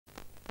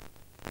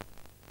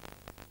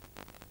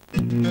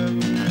Good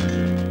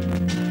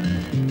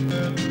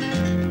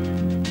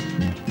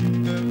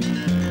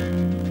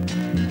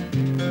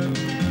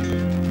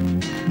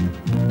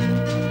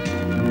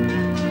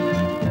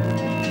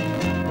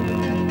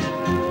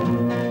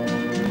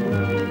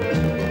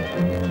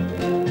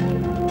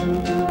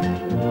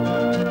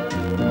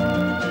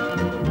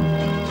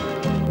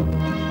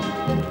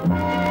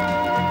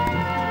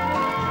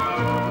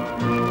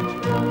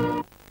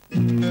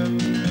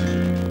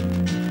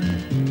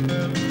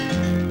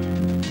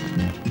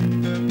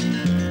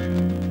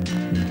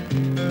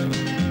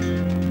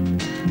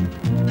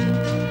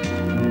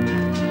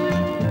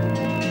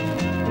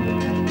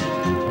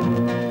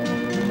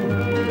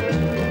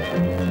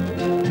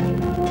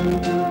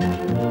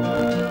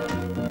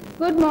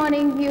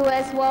morning,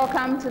 viewers.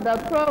 Welcome to the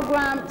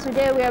program.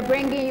 Today we are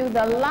bringing you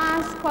the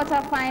last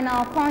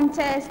quarterfinal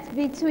contest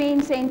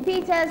between St.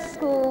 Peter's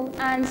School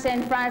and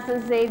St.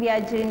 Francis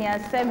Xavier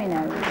Junior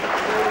Seminary.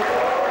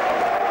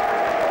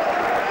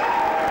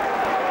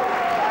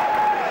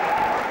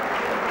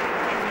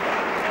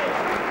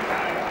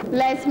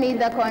 Let's meet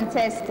the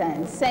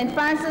contestants. St.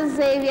 Francis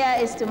Xavier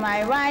is to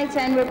my right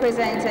and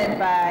represented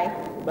by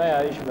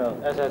Baya Ishmael,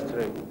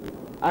 SS3.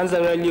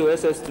 Answer Liu,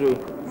 SS3.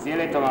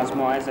 Zile Thomas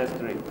Moore,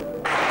 SS3.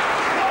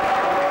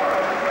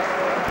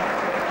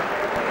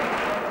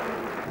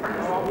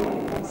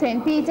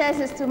 St. Peter's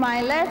is to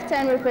my left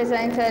and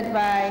represented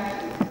by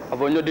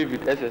Avonyo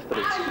David,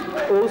 SS3.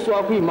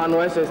 Owusu-Arko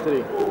Emmanuel,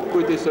 SS3.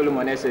 Kote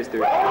Solomon,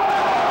 SS3.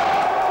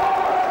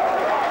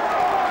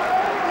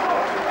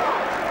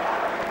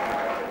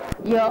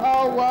 You're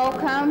all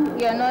welcome.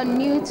 You're not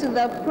new to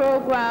the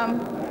program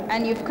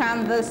and you've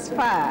come this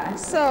far.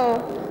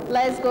 So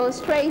let's go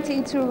straight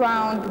into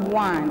round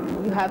one.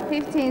 You have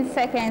 15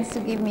 seconds to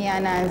give me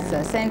an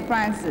answer. St.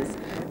 Francis,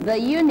 the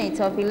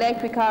unit of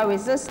electrical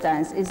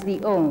resistance is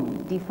the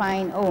ohm.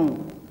 Define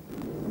ohm.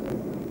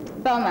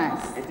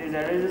 Thomas. It is the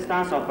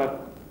resistance of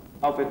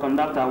a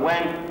conductor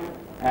when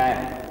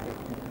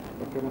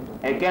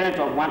a current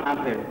of 1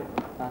 ampere.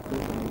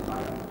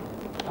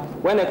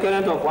 When a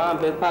current of 1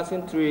 ampere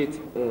passing through it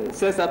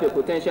sets up a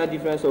potential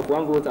difference of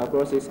 1 volt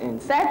across its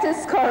ends. That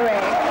is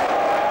correct.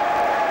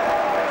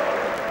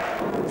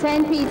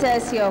 St.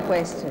 Peter's, your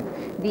question.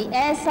 The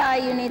SI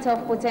unit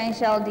of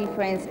potential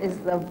difference is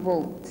the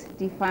volt.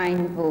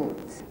 Define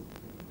volt.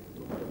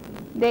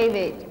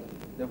 David.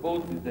 The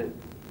volt is the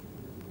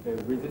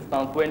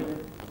resistance when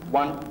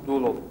 1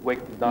 joule of work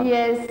is done.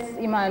 Yes,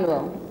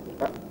 Emmanuel.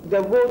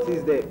 The volt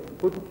is the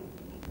potential.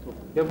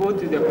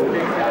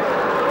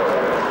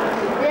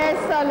 Yes,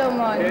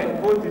 Solomon. The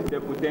volt is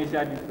the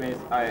potential difference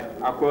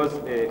across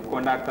a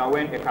conductor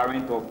when a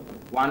current of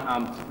 1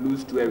 amp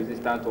flows to a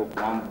resistance of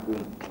 1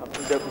 ohm.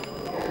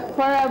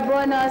 For a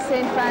bonus,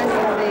 St.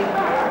 Francis Xavier.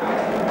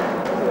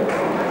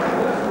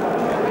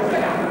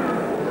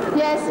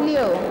 Yes,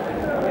 Leo.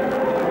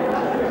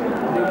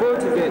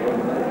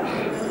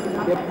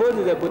 The volt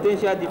is the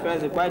potential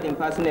difference required in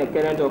passing a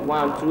current of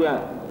 1 amp through a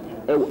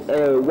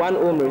 1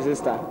 ohm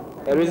resistor,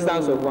 a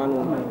resistance of 1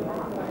 ohm.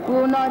 We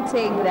will not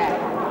take that.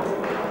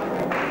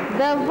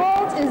 The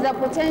volt is the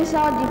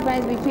potential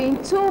difference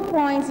between 2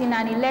 points in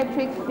an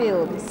electric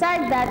field,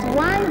 such that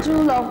 1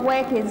 joule of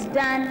work is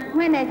done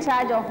when a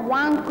charge of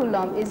 1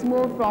 coulomb is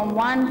moved from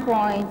one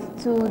point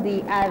to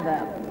the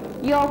other.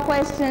 Your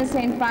question,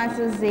 St.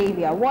 Francis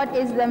Xavier, what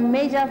is the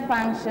major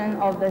function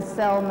of the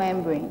cell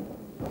membrane?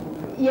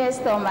 Yes,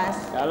 Thomas.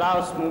 It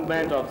allows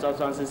movement of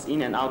substances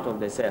in and out of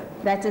the cell.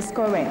 That is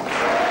correct.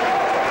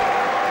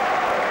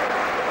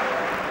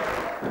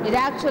 It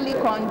actually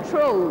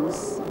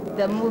controls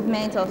the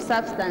movement of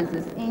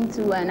substances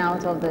into and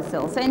out of the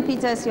cell. St.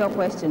 Peter's, your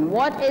question.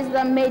 What is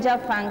the major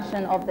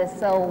function of the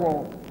cell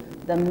wall?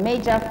 The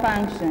major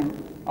function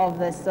of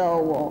the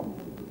cell wall.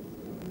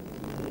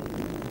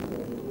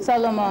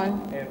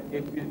 Solomon.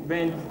 It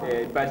prevents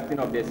bursting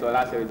of the cell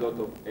as a result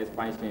of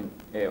expansion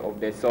of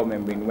the cell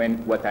membrane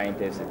when water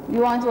enters it. You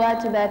want to add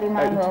to that,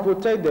 Emmanuel? It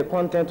protects the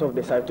content of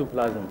the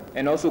cytoplasm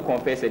and also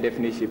confers a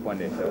definite shape on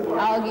the cell.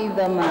 I'll give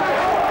them a...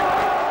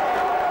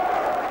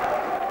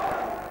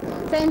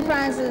 St.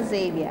 Francis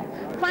Xavier,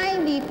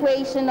 find the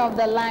equation of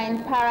the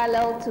line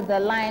parallel to the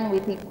line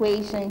with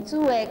equation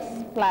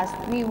 2x plus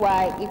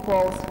 3y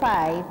equals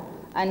 5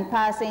 and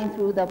passing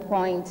through the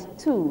point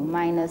 2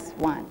 minus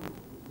 1.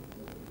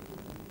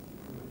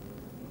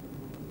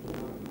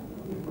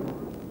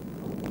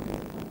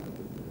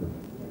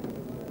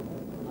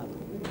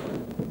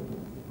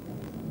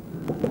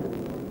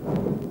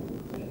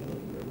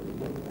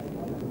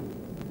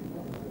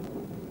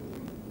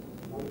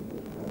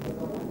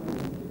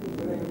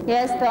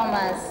 Yes,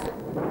 Thomas.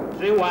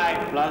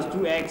 3y plus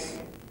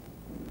 2x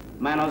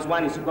minus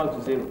 1 is equal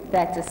to 0.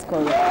 That is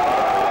correct.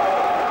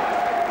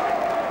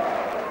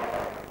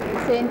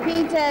 St.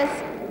 Peter's,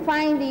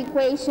 find the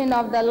equation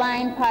of the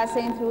line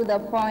passing through the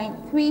point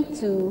 3,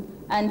 2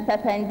 and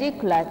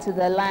perpendicular to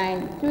the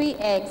line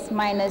 3x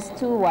minus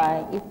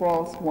 2y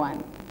equals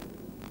 1.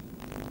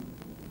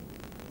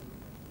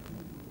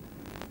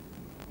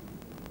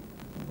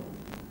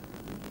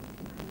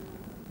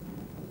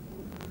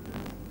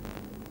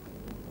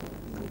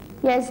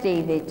 Yes,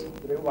 David.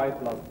 3y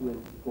plus 2x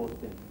equals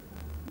 10.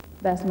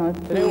 That's not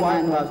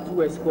 3y plus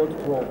 2x equals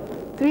 12.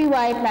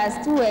 3y plus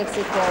 2x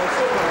equals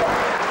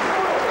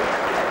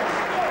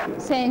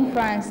 12. St.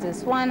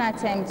 Francis, one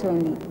attempt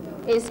only.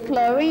 Is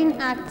chlorine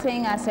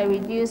acting as a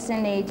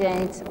reducing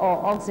agent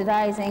or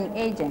oxidizing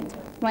agent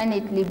when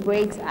it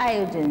liberates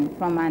iodine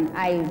from an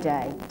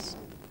iodide?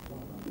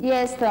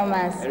 Yes,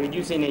 Thomas. A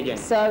reducing agent.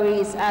 Sorry,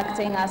 it's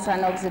acting as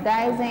an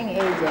oxidizing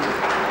agent.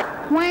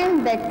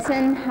 When the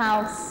tin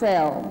house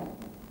cell,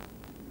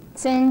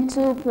 tin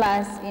 2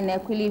 plus in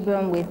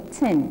equilibrium with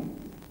tin,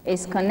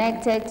 is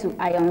connected to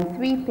ion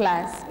 3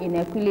 plus in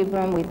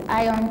equilibrium with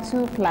ion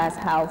 2 plus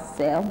house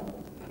cell,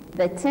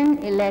 the tin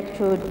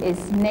electrode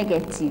is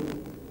negative.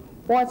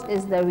 What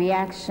is the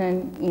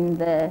reaction in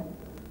the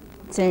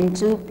tin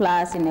 2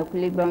 plus in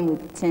equilibrium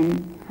with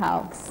tin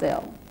house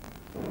cell?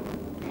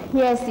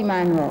 Yes,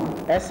 Emmanuel.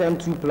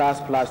 Sn2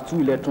 plus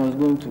 2 electrons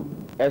going to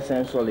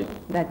Sn solid.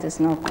 That is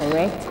not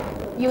correct.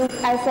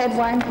 I said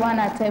one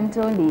attempt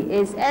only.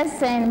 Is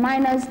Sn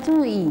minus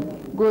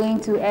 2e going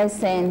to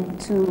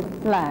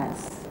Sn2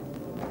 plus?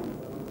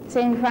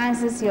 St.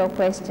 Francis, your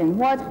question.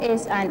 What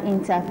is an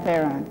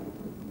interferon?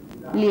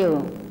 Leo.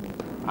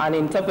 An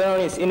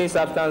interferon is any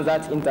substance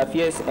that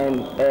interferes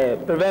and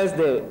prevents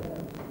the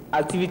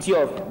activity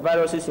of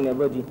viruses in the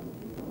body.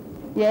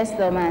 Yes,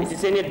 Thomas. It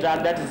is any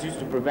drug that is used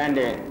to prevent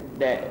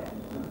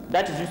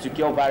that is used to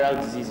cure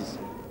viral diseases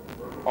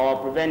or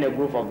prevent the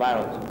growth of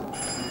virus.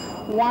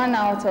 1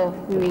 out of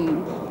 3.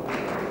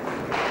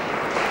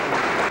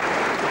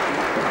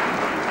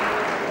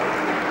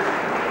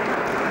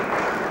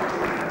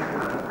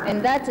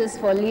 And that is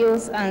for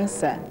Leo's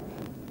answer.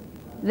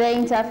 The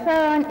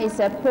interferon is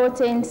a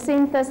protein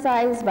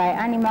synthesized by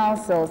animal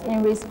cells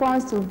in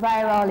response to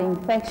viral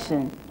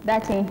infection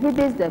that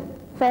inhibits the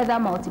further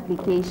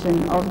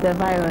multiplication of the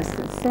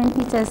viruses. St.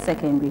 Peter's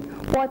Secondary.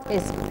 What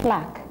is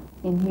plaque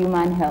in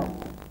human health?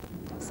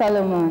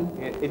 Solomon.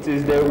 It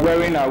is the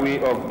wearing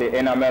away of the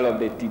enamel of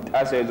the teeth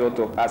as a result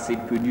of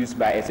acid produced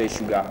by excess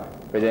sugar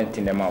present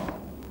in the mouth.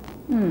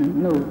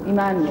 No,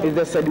 Emmanuel. It's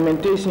the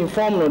sedimentation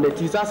formed on the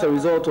teeth as a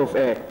result of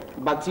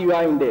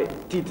bacteria in the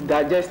teeth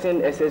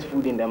digesting excess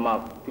food in the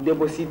mouth. To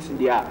deposit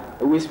their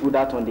waste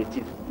product on the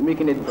teeth,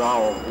 making it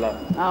brown or black.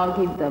 I'll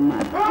give the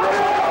mark.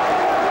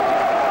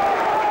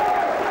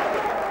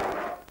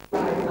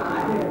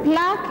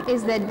 Plaque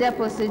is the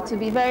deposit, to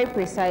be very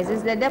precise,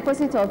 is the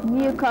deposit of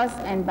mucus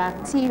and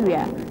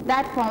bacteria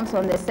that forms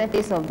on the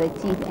surface of the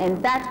teeth,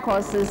 and that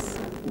causes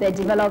the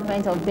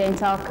development of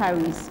dental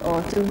caries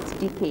or tooth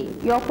decay.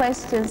 Your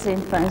question,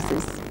 St.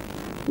 Francis.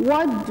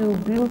 What do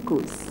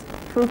glucose,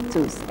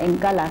 fructose, and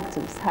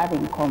galactose have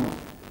in common?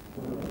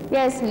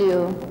 Yes,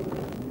 Leo.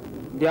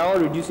 They are all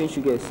reducing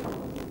sugars.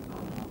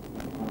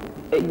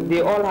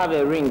 They all have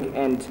a ring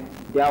and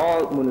they are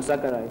all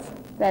monosaccharides.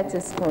 That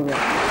is correct.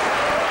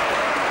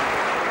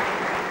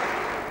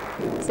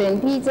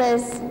 St.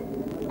 Peter's,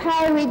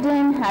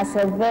 pyridine has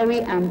a very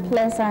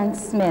unpleasant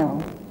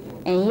smell,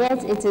 and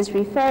yet it is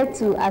referred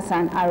to as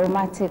an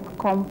aromatic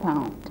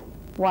compound.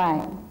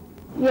 Why?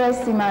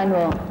 Yes,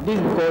 Emmanuel.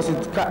 This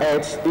is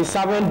because it's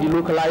having the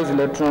localized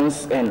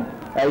electrons and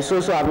it's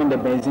also having the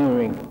benzene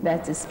ring.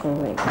 That is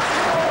correct.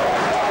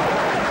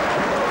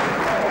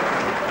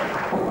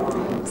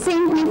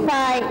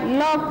 Simplify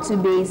log to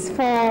base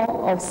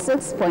 4 of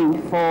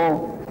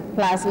 6.4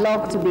 plus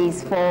log to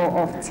base 4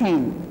 of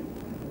 10.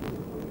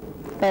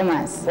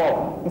 Thomas.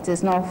 4. It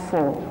is not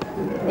 4.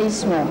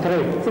 Ishmael.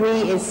 3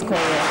 is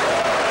correct.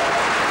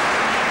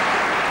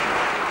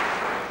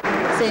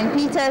 St.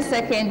 Peter's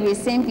Secondary,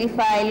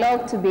 simplify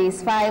log to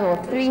base 5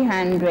 of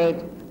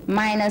 300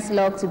 minus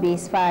log to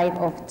base 5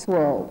 of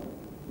 12.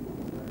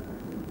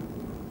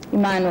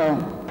 Emmanuel.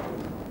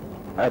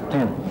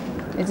 10.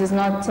 It is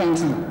not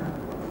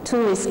 10.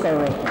 2 is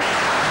correct.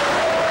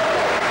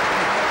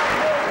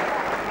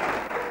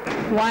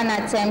 1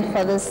 attempt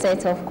for this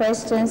set of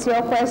questions.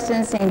 Your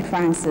question, St.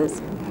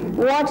 Francis.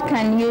 What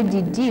can you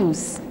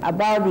deduce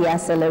about the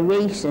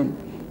acceleration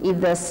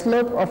if the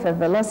slope of a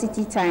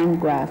velocity time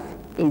graph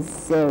is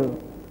 0?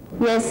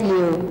 Yes,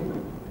 Leo.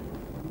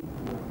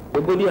 The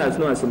body has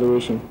no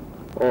acceleration.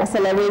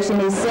 Acceleration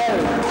is 0.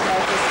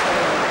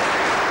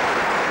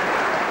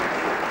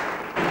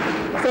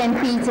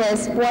 St.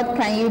 Peter's, what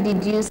can you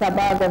deduce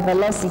about the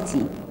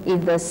velocity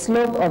if the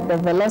slope of the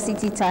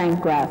velocity time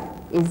graph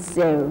is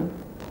 0?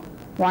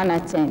 1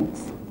 attempt.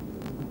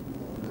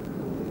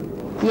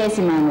 Yes,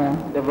 Emmanuel.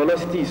 The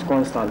velocity is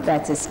constant.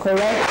 That is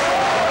correct.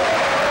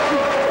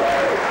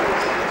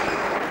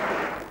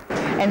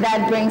 And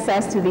that brings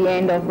us to the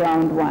end of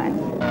round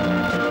 1.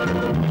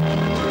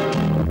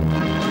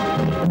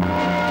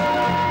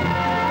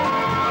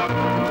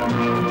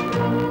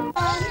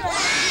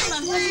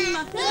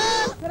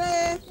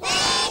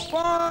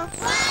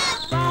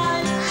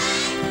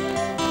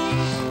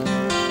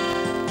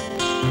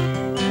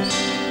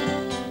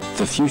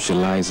 The future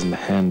lies in the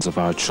hands of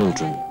our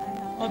children.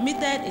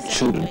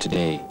 Children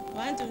today,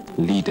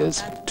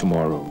 leaders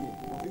tomorrow.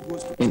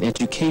 And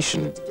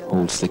education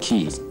holds the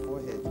key.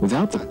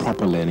 Without the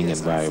proper learning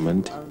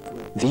environment,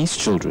 These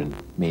children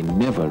may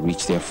never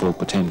reach their full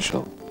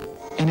potential,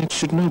 and it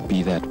should not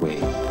be that way.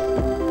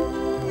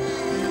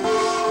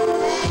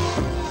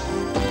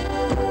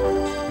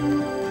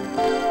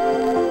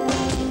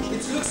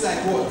 It looks like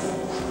what?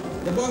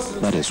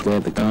 That is where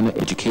the Ghana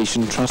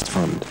Education Trust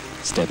Fund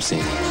steps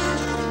in,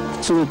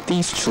 so that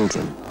these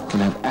children can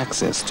have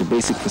access to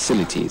basic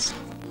facilities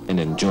and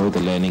enjoy the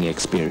learning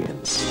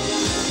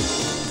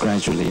experience.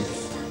 Gradually,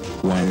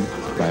 one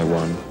by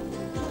one,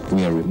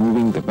 we are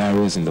removing the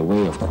barriers in the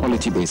way of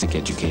quality basic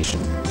education.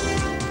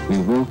 We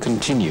will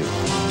continue,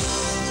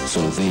 so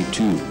they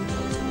too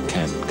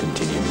can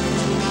continue.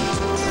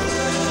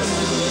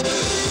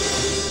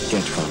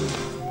 Get Fund.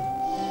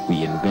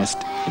 We invest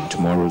in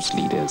tomorrow's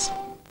leaders.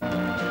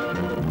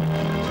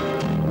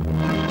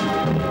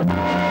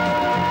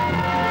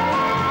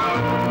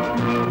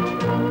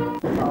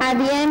 At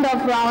the end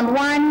of round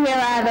 1, here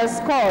are the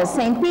scores.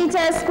 St.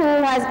 Peter's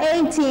School has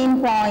 18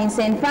 points.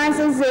 St.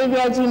 Francis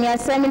Xavier Junior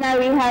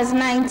Seminary has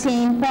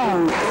 19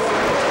 points.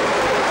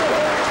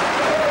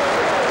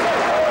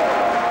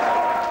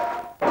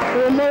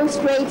 We'll move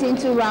straight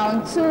into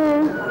round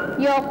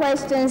 2. Your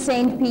question,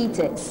 St.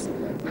 Peter's.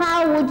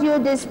 How would you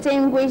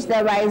distinguish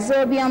the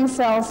rhizobium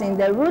cells in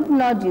the root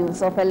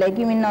nodules of a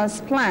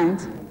leguminous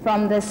plant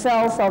from the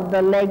cells of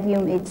the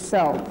legume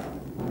itself?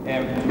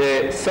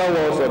 The cell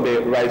walls of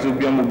the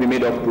rhizobium will be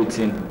made of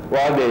protein,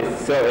 while the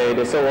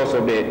cell walls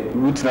of the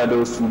root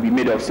nodules will be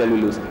made of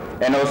cellulose.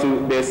 And also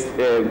there's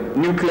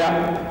nuclear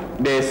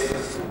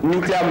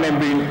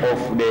membrane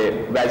of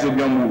the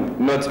rhizobium will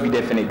not be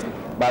definite,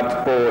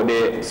 but for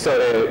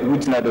the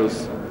root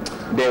nodules,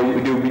 they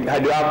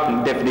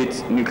have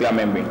definite nuclear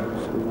membrane.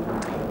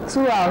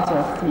 2 out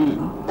of 3.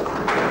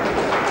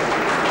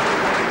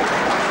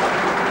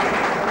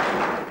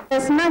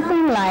 There's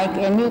nothing like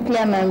a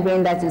nuclear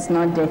membrane that is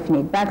not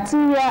definite.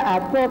 Bacteria are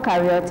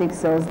prokaryotic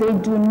cells. They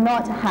do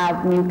not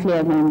have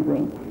nuclear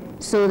membrane.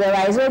 So the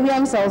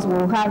rhizobium cells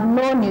will have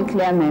no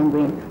nuclear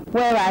membrane,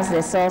 whereas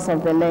the cells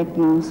of the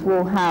legumes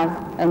will have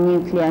a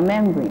nuclear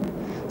membrane.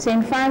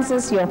 St.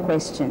 Francis, your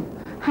question.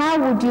 How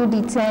would you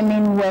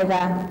determine whether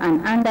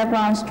an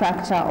underground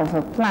structure of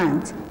a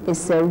plant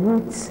is a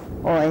root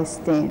or a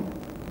stem?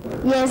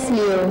 Yes,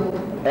 Leo.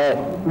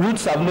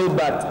 Roots have no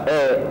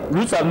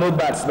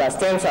buds, but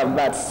stems have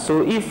buds.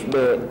 So if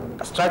the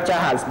structure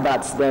has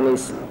buds, then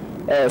it's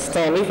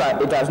stem. If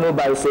it has no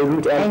buds, it's a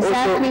root. And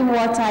exactly also,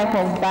 what type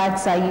of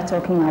buds are you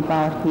talking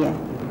about here?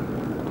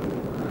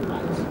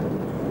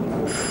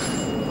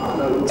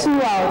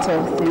 2 out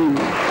of 3.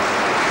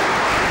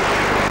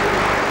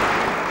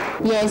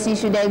 Yes, you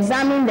should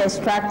examine the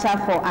structure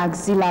for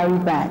axillary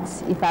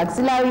buds. If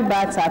axillary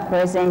buds are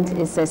present,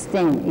 it's a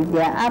stem. If they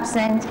are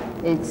absent,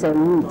 it's a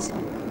root.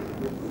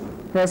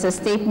 There's a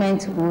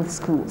statement with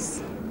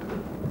schools.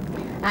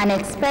 An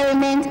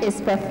experiment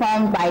is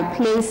performed by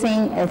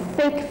placing a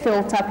thick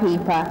filter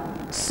paper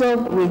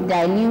soaked with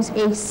dilute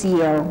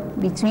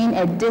HCl between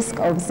a disc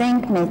of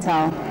zinc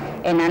metal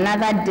and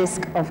another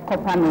disc of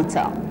copper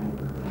metal.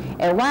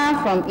 A wire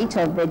from each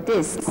of the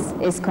discs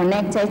is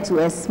connected to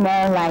a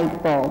small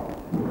light bulb.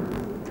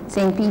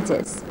 St.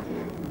 Peter's.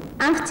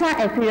 After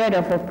a period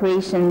of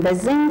operation, the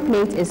zinc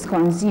plate is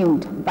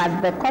consumed,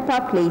 but the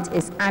copper plate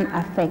is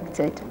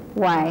unaffected.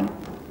 Why?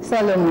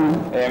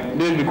 Solomon.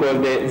 This is because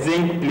the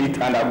zinc plate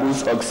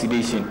undergoes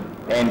oxidation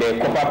and the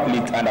copper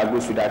plate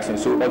undergoes reduction.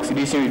 So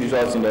oxidation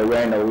results in the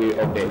wearing away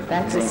of the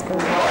That zinc. is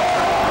correct.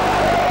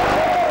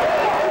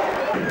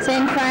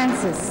 St.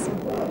 Francis.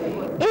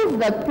 If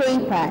the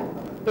paper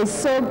is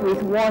soaked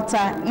with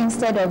water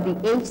instead of the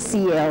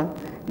HCl,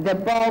 the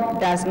bulb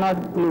does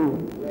not glow.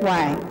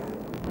 Why?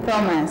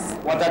 Thomas.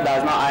 Water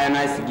does not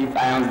ionize to give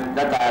ions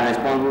that are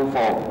responsible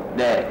for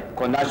the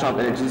conduction of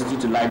electricity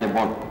to light the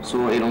bulb.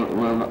 So it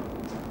will not,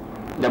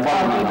 the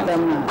bulb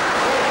will not.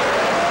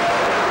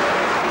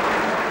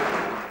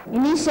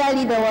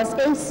 Initially, there was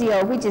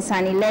HCl, which is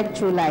an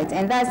electrolyte,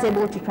 and that's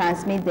able to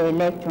transmit the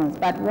electrons,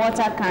 but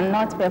water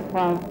cannot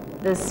perform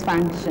this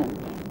function.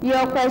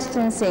 Your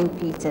question, St.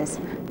 Peter's.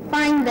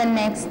 Find the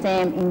next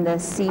term in the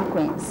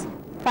sequence.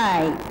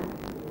 5,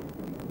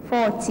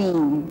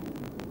 14,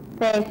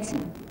 30,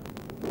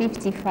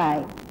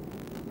 55.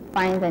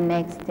 Find the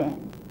next term.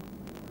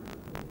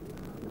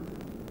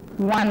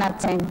 1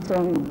 attempt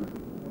only.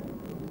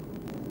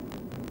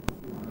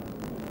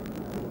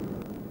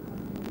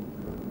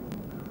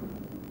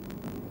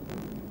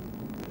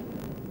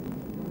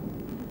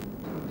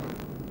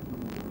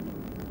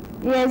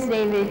 Yes,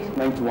 David.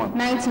 91.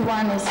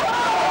 91 is.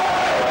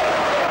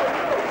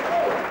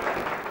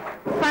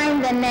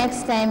 Find the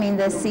next term in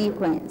the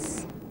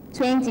sequence.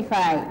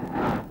 25,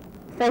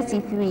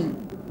 33,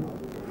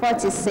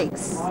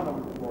 46,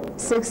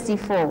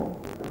 64.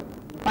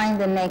 Find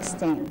the next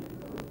term.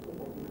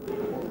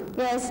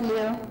 Yes,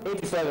 Leo?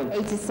 87.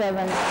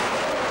 87.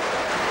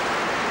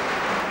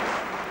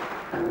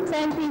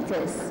 St.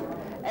 Peter's.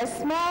 A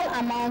small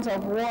amount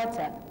of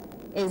water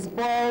is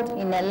boiled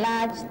in a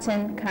large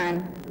tin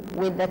can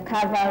with the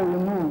cover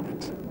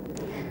removed.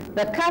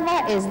 The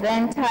cover is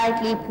then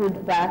tightly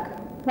put back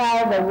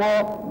while the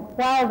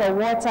while the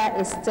water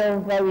is still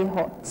very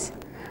hot.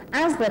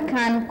 As the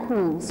can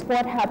cools,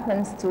 what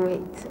happens to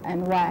it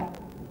and why?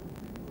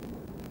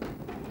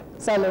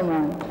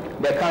 Solomon.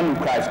 The can will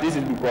crash. This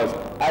is because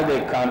as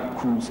the can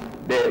cools,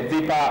 the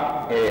vapor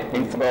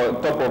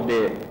on top of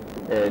the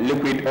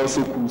liquid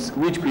also cools,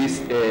 which creates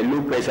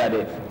low pressure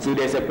there. So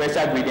there's a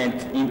pressure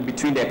gradient in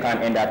between the can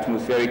and the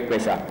atmospheric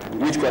pressure,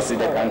 which causes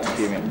the can to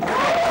cave in.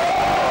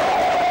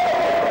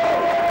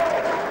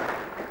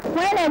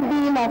 When a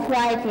beam of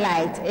white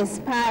light is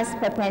passed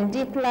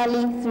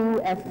perpendicularly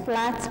through a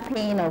flat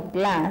pane of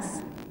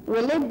glass,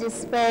 will it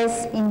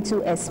disperse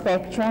into a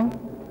spectrum?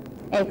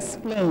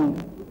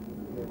 Explain.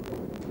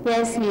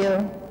 Yes,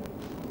 you.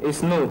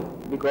 It's no,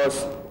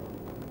 because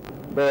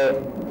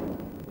the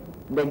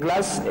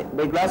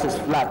glass is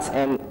flat,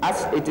 and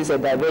as it is a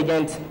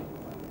divergent,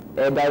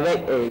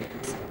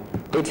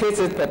 it hits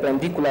it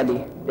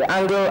perpendicularly. The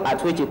angle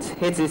at which it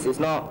hits it is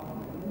not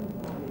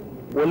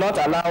will not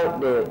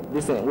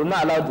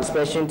allow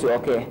dispersion to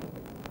occur.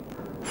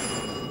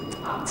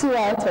 2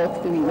 out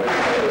of 3.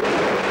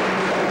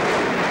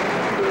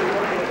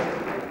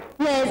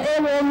 Yes,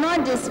 it will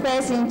not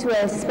disperse into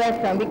a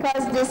spectrum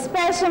because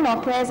dispersion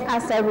occurs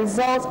as a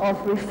result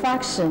of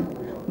refraction,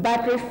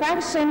 but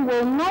refraction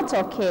will not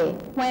occur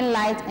when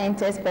light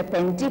enters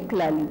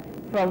perpendicularly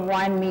from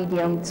one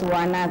medium to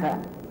another.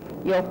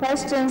 Your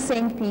question,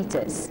 St.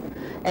 Peter's.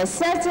 A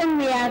certain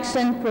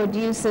reaction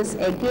produces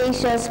a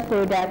gaseous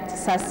product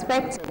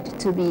suspected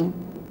to be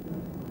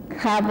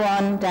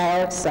carbon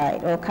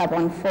dioxide or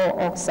carbon 4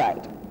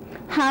 oxide.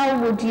 How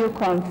would you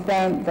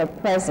confirm the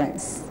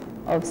presence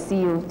of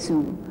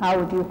CO2? How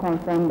would you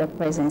confirm the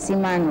presence?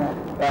 Emmanuel.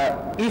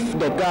 If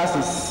the gas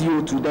is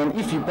CO2, then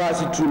if you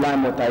pass it through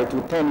lime water, it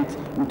will turn it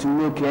into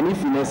milky, and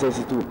if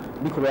necessary, it will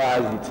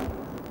decolorize it.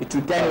 It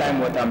will turn lime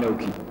water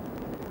milky.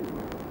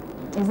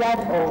 Is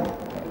that all?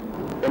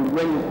 And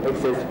when you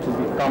excess, it will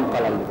become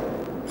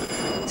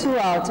colorless. 2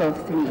 out of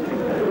 3.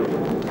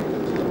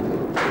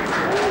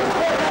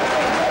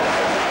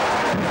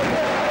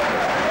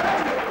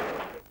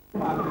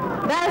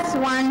 That's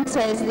one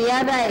test. The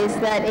other is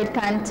that it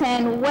can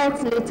turn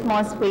wet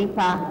litmus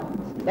paper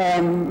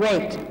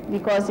red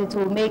because it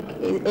will make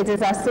it is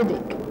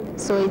acidic,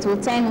 so it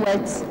will turn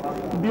wet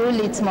blue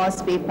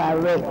litmus paper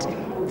red.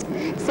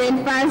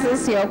 St.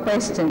 Francis, your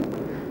question.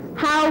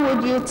 How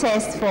would you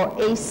test for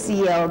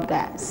HCl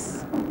gas?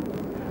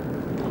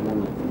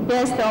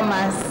 Yes,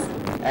 Thomas.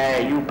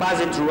 You pass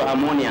it through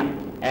ammonia,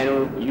 and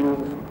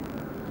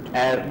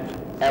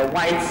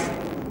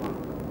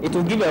It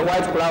will give a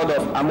white cloud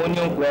of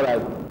ammonium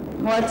chloride.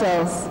 What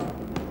else?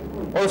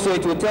 Also,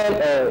 it will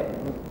turn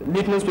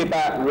litmus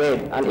paper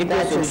red, and it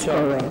That is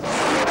correct.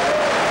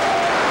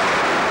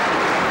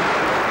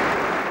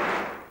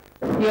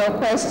 Your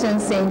question,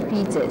 St.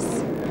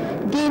 Peter's.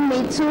 Give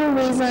me 2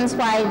 reasons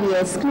why the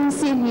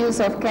exclusive use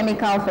of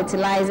chemical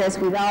fertilizers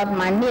without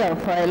manure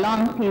for a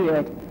long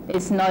period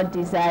is not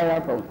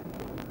desirable.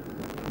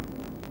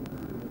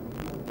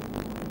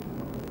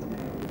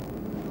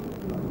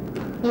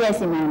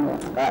 Yes, Emmanuel.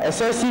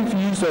 Excessive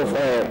use of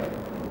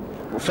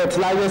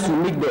fertilizers will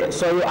make the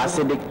soil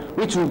acidic,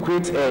 which will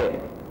create a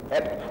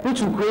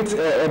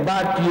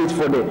bad pH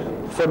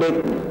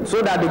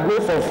so that the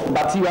growth of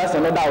bacteria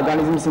and other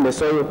organisms in the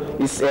soil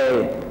is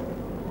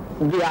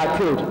they are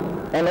killed,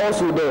 and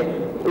also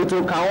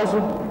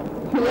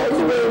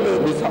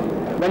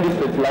When this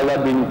fertilizer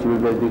being into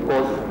rivers, they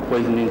cause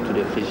poisoning to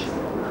the fish.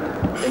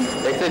 And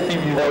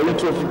excessive use or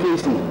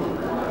eutrophication.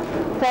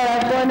 For a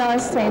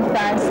bonus, St.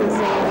 Francis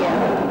Xavier.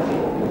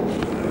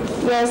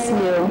 Yes,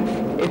 you.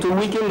 It will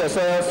weaken the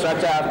soil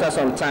structure after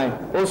some time.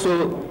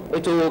 Also,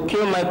 it will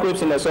kill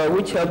microbes in the soil,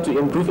 which help to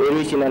improve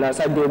aeration, and as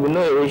such, there will be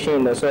no aeration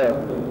in the soil.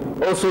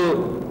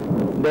 Also,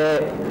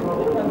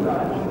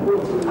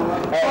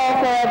 For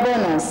a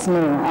bonus,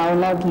 no, I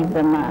will not give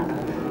the mark.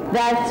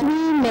 There are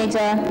 3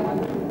 major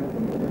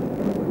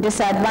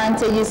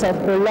disadvantages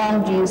of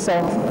prolonged use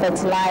of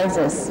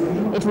fertilizers.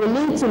 It will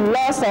lead to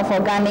loss of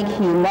organic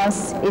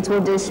humus. It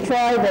will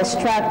destroy the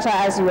structure,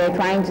 as you were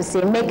trying to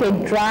say, make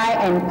it dry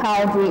and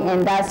powdery,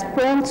 and thus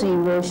prone to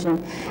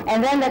erosion.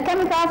 And then the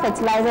chemical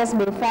fertilizers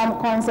may form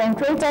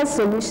concentrated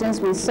solutions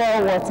with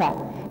soil water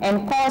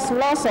and cause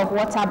loss of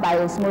water by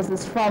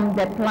osmosis from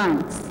the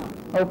plants.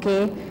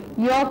 Okay?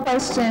 Your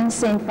question,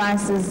 St.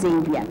 Francis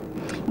Xavier.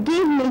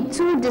 Give me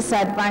 2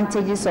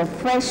 disadvantages of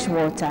fresh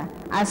water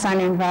as an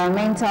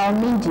environmental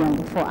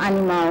medium for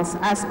animals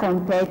as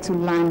compared to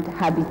land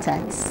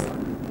habitats.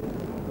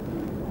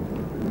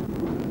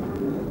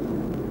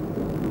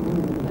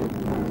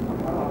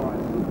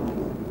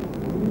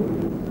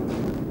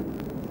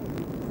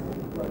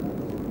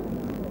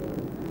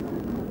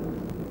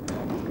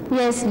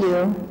 Yes,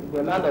 Leo.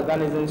 the land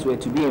organisms were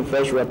to be in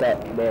fresh water,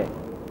 the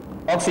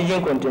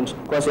oxygen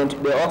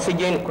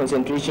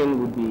concentration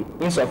would be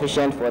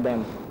insufficient for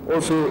them.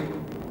 Also,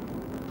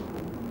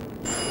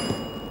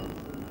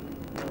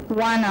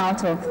 1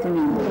 out of 3.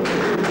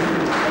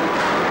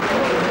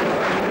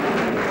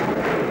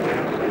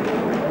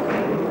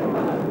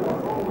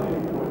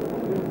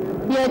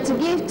 Leo, to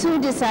give 2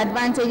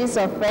 disadvantages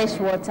of fresh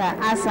water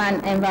as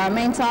an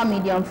environmental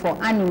medium for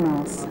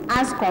animals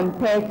as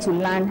compared to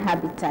land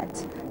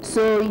habitat.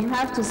 So you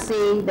have to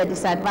say the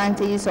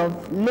disadvantages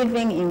of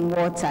living in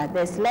water.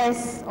 There's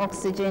less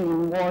oxygen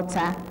in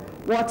water.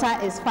 Water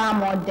is far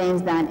more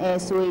dense than air,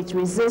 so it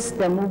resists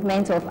the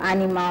movement of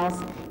animals.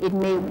 It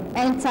may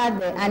enter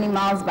the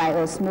animals by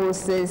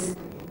osmosis.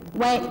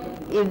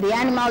 If the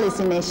animal is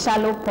in a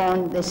shallow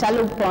pond, the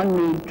shallow pond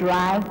may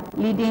dry,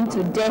 leading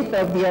to death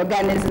of the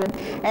organism.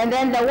 And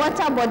then the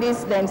water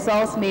bodies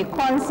themselves may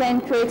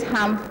concentrate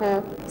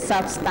harmful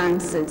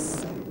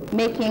substances,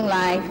 making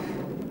life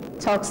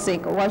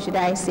toxic, or what should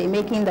I say,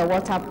 making the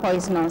water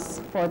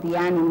poisonous for the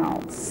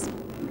animals.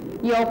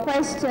 Your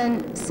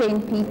question,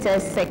 St.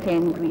 Peter's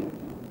Secondary.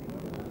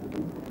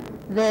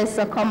 There's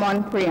a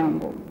common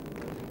preamble.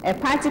 A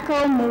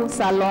particle moves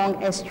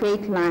along a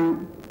straight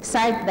line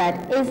such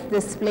that its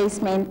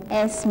displacement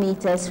s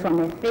meters from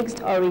a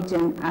fixed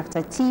origin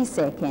after t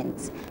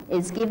seconds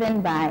is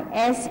given by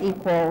s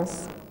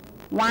equals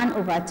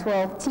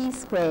 1/12 t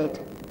squared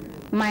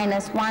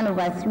minus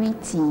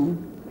 1/3t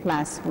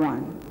plus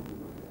 1.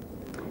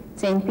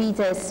 St.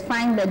 Peter's,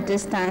 find the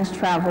distance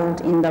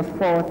traveled in the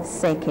 4th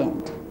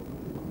second.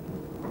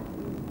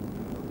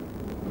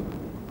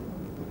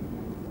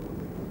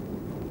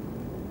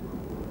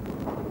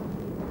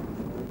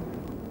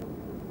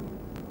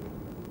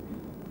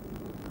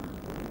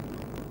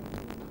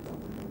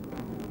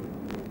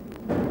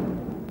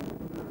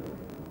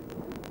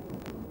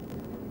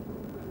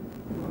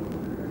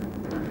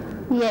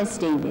 Yes,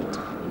 David.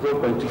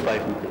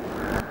 0.25 meters.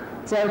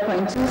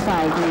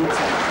 0.25 meters.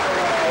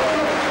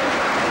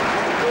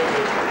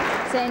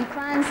 St.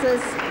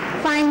 Francis,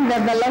 find the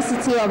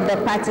velocity of the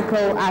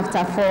particle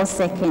after 4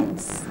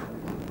 seconds.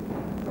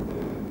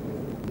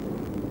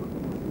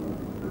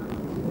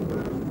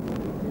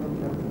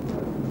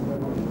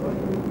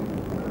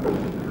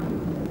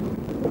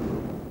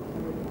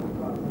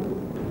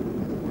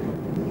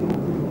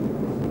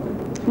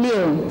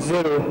 Leo?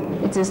 0.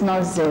 It is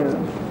not 0.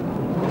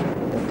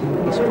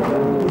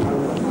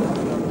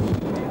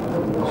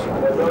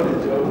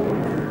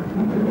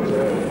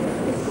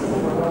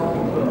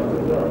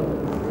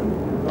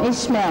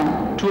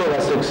 Ishmael.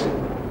 2/6.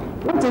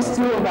 What is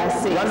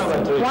 2/6?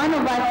 1/3.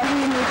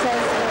 1/3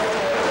 meters.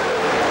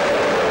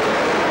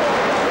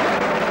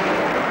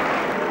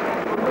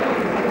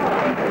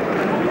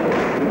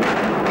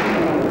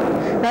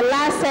 The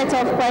last set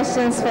of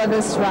questions for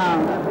this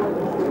round.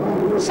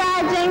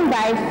 Charging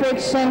by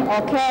friction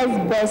occurs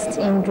best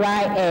in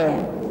dry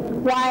air.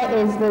 Why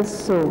is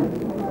this so?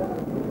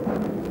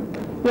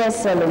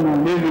 Yes,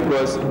 Solomon. This is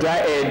because dry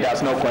air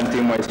does not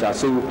contain moisture,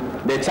 so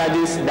the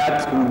charges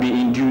that will be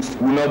induced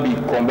will not be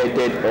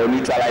converted or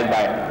neutralized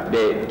by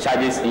the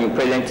charges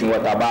present in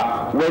water,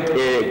 but wet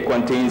air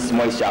contains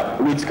moisture,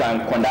 which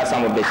can conduct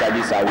some of the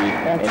charges away.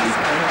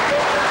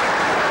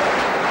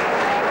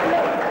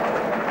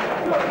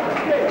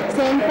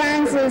 St.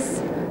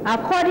 Francis,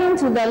 according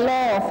to the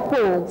law of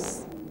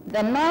poles,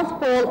 the north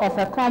pole of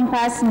a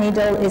compass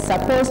needle is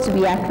supposed to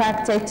be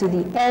attracted to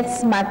the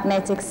Earth's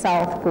magnetic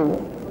south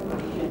pole.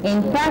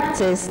 In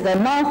practice, the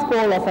north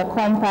pole of a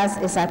compass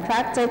is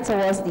attracted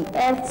towards the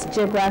Earth's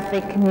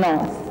geographic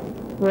north.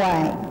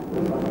 Why?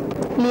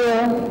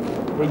 Leo?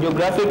 The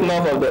geographic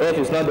north of the Earth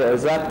is not the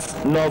exact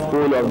north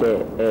pole of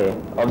the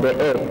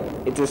Earth.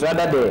 It is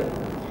rather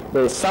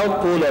the south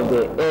pole of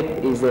the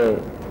Earth is the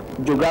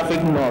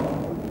geographic north,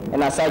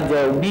 and as such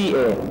there will be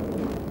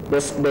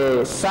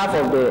the south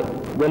of the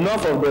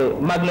north of the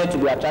magnet to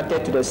be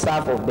attracted to the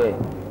south of the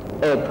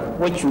Earth,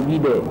 which will be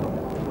the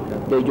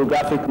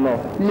geographic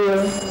north.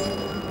 Leo,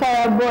 for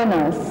a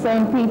bonus,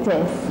 St.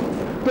 Peter's.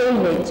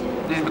 David.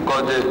 This is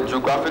because the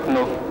geographic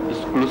north is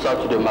closer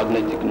to the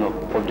magnetic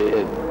north of the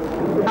Earth.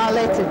 I'll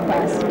let it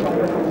pass.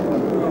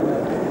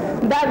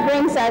 That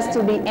brings us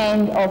to the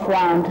end of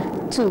round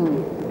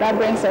 2. That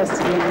brings us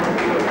to the end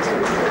of round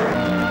 2.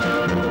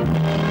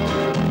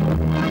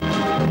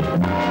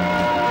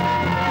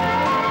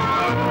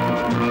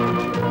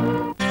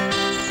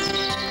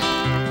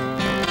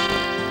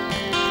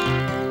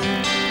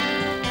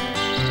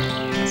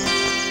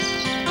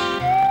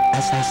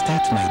 As I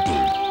start my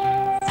day,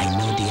 I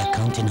know they are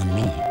counting on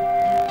me.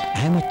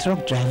 I am a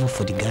truck driver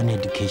for the Ghana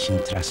Education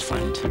Trust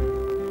Fund.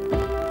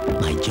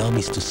 My job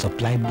is to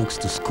supply books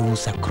to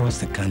schools across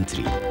the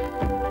country.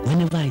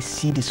 Whenever I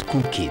see the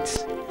school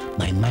kids,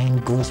 my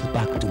mind goes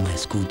back to my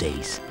school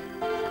days.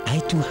 I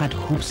too had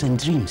hopes and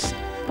dreams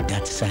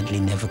that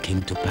sadly never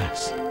came to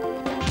pass.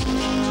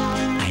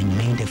 I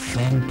made a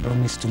firm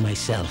promise to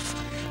myself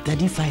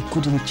that if I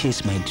couldn't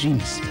chase my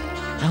dreams,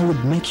 I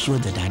would make sure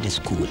that others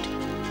could.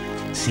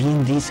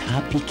 Seeing these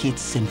happy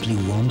kids simply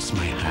warms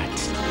my heart.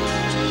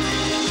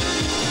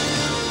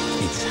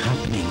 It's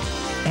happening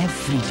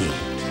every day,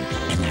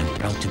 and I'm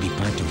proud to be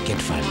part of Get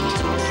Fund.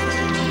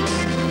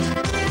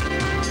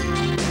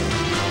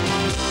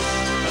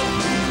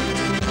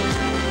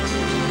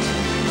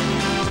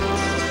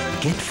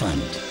 Get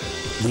Fund,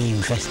 we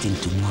invest in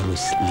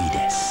tomorrow's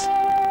leaders.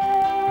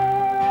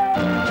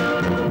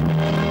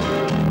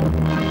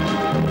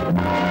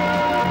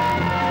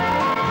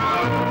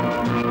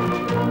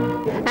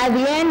 At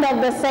the end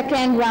of the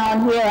second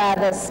round, here are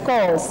the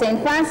scores.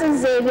 St. Francis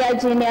Xavier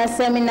Junior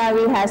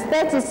Seminary has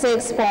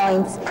 36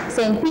 points.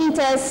 St.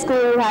 Peter's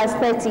School has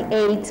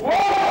 38.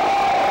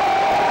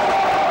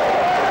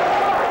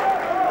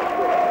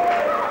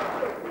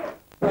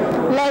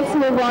 Let's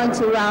move on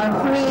to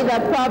round 3, the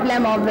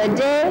problem of the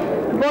day.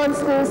 Both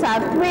schools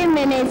have 3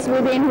 minutes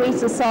within which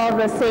to solve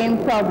the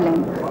same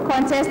problem.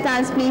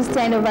 Contestants, please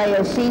turn over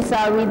your sheets.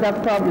 I'll read the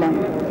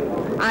problem.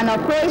 An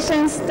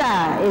operation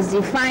star is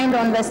defined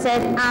on the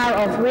set R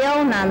of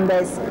real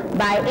numbers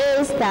by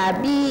A star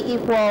B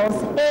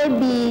equals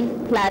AB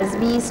plus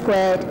B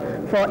squared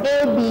for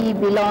AB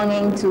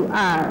belonging to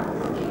R.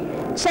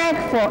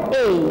 Check for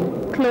A,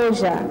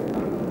 closure,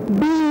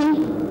 B,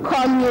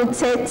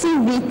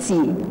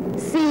 commutativity,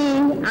 C,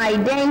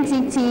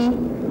 identity,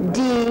 D,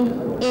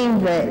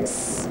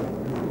 inverse.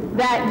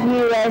 That,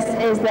 viewers,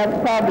 is the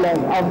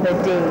problem of the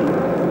day.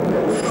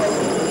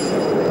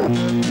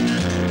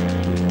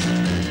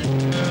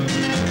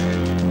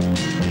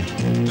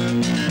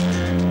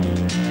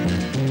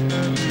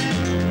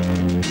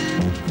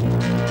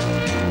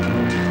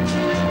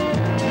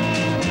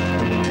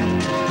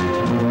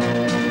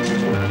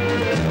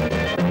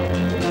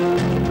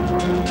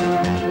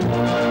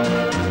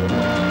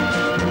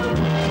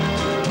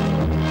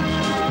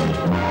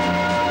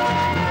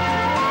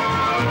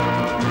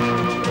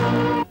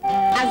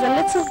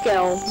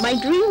 Girl, my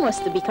dream was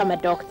to become a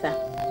doctor.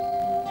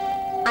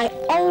 I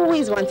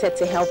always wanted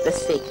to help the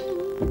sick.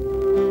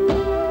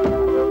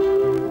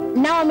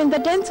 Now I'm in the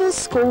dental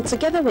school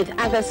together with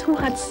others who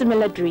had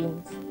similar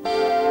dreams.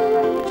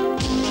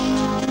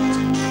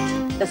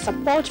 The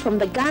support from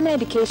the Ghana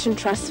Education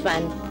Trust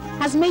Fund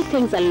has made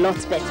things a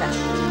lot better.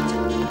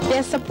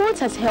 Their support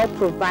has helped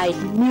provide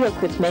new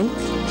equipment,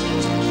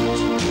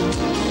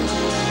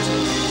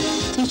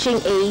 teaching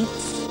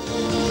aids,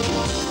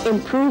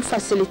 improved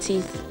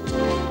facilities,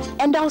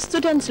 and our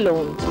student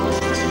loan.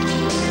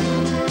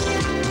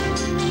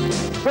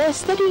 We're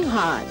studying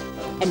hard,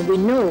 and we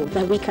know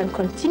that we can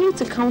continue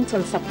to count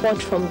on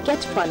support from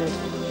Get Fund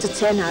to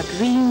turn our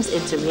dreams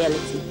into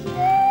reality.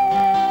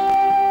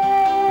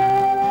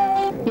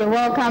 You're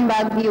welcome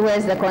back,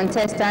 viewers. The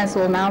contestants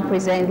will now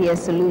present their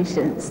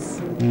solutions.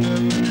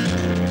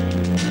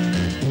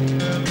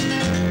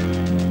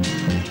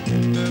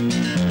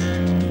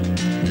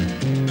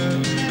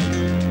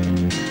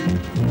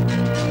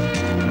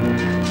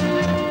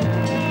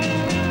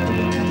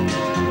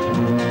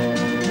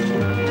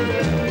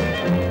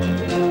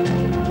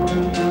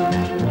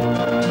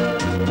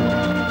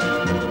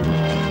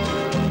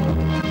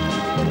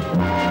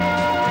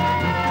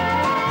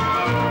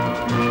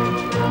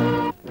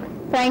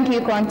 Thank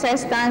you,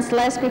 contestants.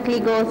 Let's quickly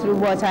go through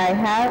what I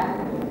have.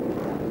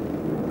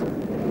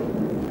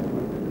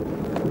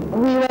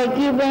 We were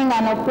given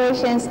an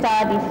operation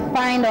star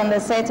defined on the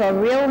set of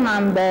real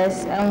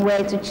numbers, and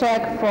we're to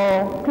check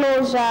for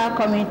closure,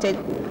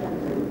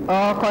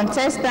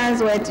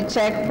 contestants were to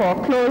check for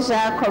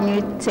closure,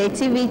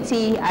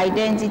 commutativity,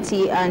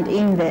 identity, and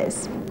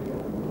inverse.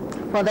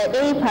 For the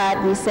A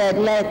part, we said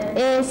let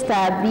A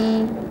star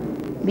B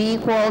be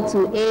equal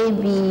to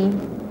AB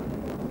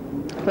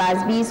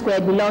plus B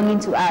squared belonging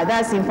to R.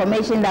 That's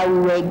information that we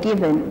were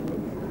given,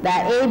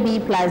 that AB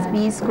plus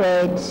B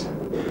squared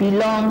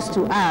belongs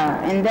to R,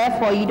 and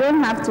therefore you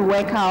don't have to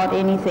work out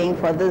anything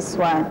for this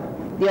one.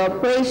 The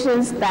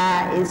operation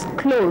star is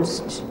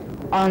closed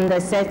on the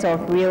set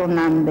of real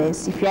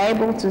numbers. If you're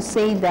able to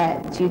say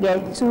that, you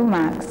get 2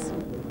 marks.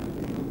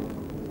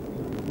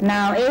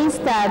 Now A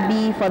star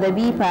B, for the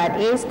B part,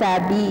 A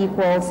star B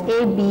equals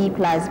AB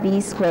plus B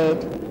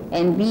squared,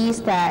 and B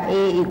star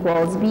A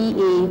equals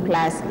BA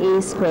plus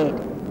A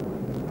squared.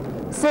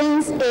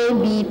 Since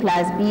AB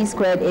plus B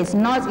squared is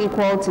not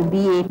equal to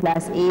BA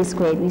plus A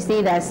squared, we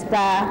say that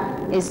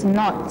star is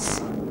not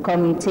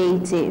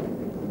commutative.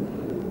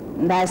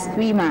 That's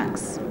 3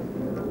 marks.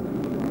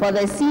 For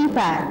the C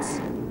part,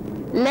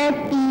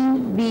 let E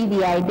be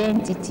the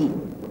identity.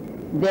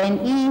 Then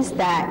E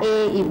star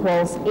A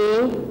equals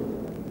A,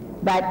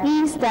 but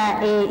E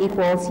star A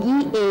equals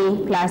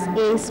EA plus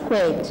A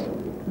squared,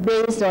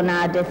 based on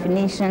our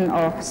definition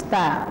of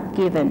star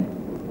given.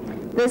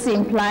 This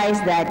implies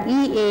that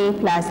EA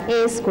plus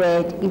A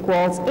squared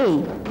equals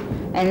A,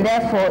 and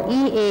therefore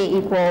EA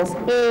equals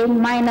A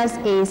minus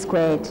A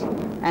squared,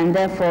 and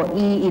therefore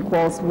E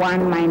equals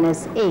 1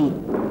 minus A.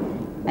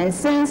 And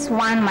since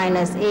 1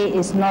 minus A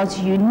is not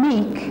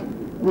unique,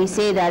 we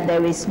say that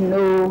there is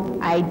no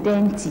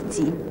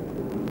identity.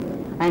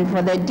 And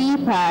for the D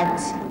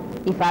part,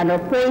 if an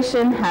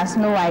operation has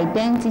no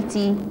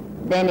identity,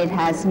 then it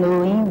has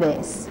no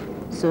inverse.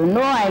 So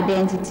no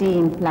identity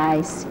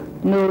implies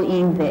no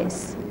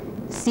inverse.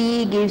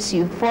 C gives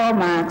you 4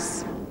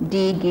 marks,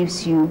 D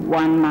gives you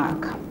 1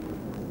 mark.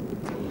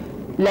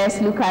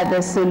 Let's look at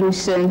the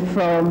solution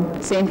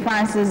from St.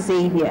 Francis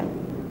Xavier.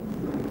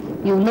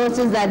 You'll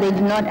notice that they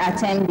did not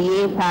attempt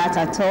the A part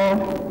at all.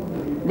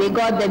 They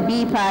got the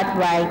B part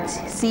right,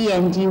 C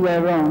and D were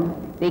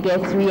wrong. They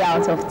get 3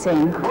 out of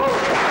 10.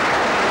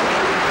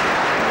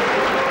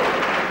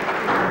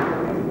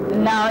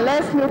 Now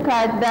let's look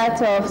at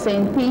that of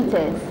St.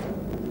 Peter's.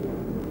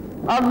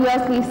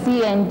 Obviously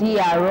C and D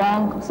are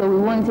wrong, so we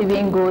won't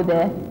even go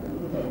there.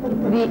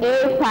 The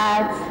A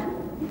part,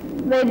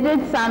 they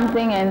did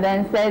something and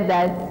then said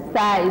that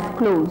star is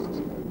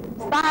closed.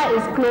 Star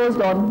is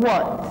closed on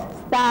what?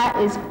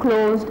 Star is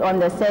closed on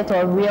the set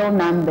of real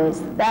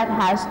numbers. That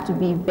has to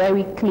be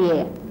very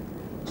clear.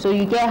 So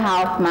you get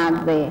half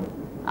mark there.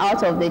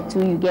 Out of the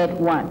 2, you get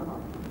 1.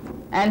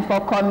 And for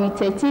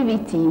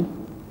commutativity,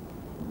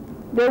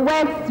 they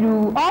went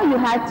through, all you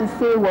had to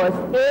say was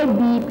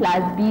AB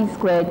plus B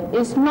squared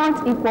is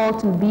not equal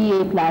to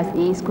BA plus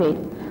A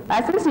squared.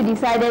 But since you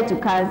decided to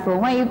cancel,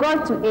 when you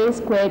got to A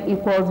squared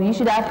equals, you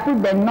should have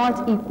put the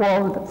not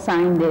equal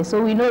sign there,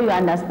 so we know you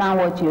understand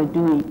what you're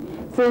doing.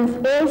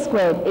 Since A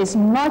squared is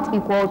not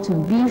equal to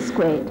B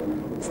squared,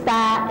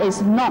 star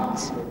is not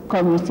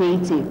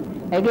commutative.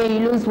 Again,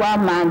 you lose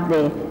 1 mark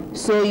there.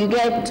 So you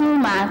get 2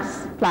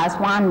 marks plus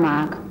 1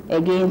 mark.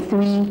 Again,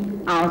 3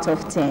 out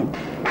of 10.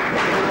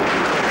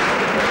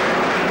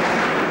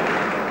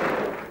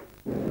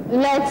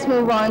 Let's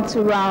move on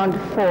to round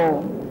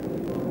 4.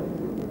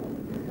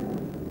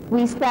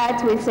 We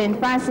start with St.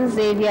 Francis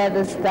Xavier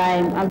this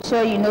time. I'm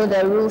sure you know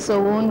the rules, so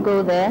we won't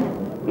go there.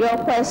 Your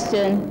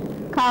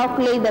question,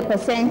 calculate the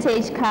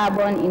percentage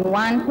carbon in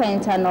 1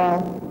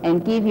 pentanol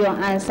and give your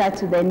answer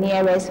to the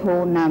nearest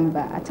whole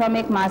number.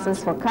 Atomic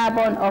masses for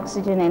carbon,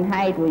 oxygen, and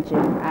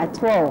hydrogen are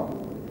 12,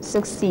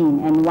 16,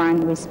 and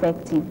 1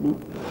 respectively.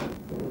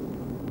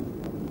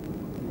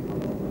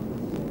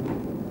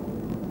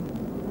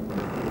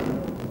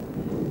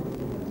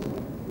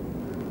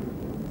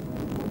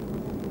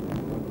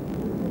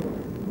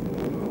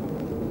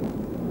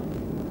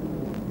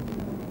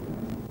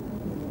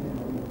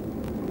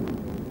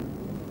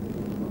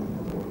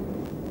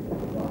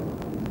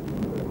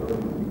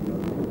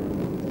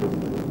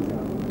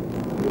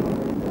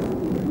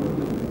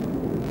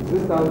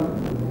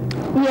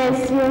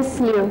 Yes,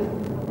 Leo.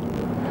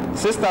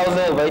 6,000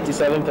 over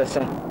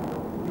 87%.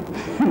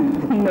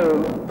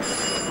 No.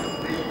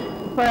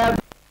 For a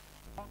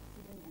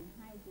oxygen and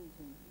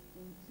hydrogen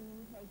in 2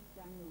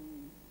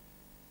 hexanones.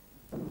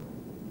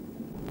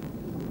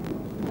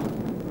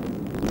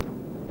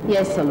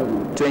 Yes,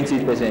 Solomon.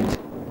 28%.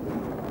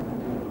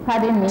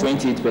 Pardon me?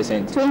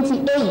 28%.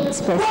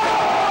 28%.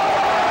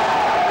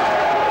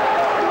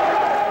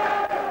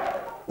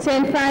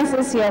 St.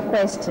 Francis, your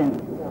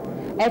question.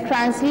 A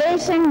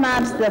translation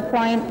maps the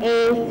point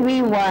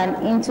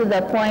A31 into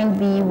the point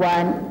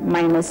B1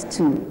 minus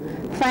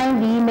 2.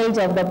 Find the image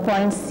of the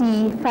point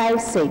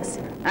C56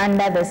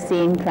 under the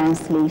same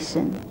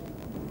translation.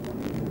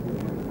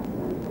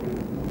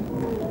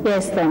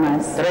 Yes,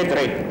 Thomas.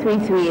 3-3.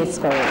 3-3 is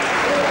correct.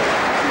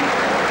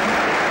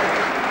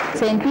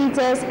 St.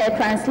 Peter's, a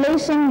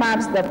translation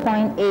maps the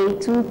point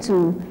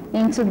A22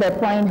 into the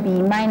point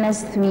B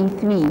minus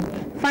 3-3.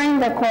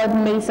 Find the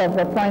coordinates of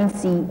the point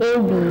C,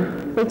 AB,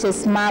 which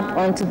is mapped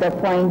onto the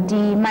point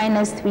D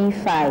minus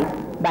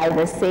 3-5 by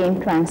the same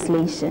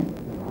translation.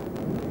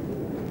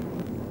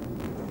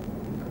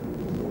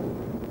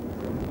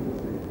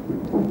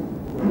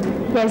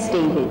 Yes,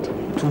 David.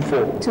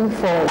 2-4.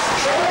 2-4.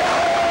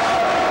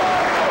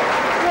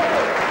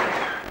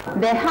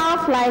 The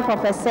half-life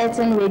of a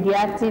certain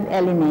radioactive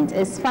element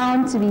is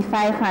found to be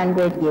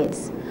 500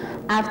 years.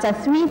 After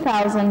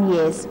 3,000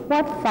 years,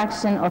 what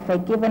fraction of a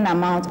given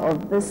amount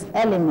of this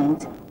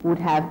element would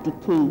have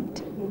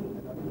decayed?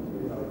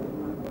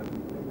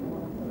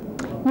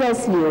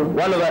 Yes, Leo.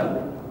 1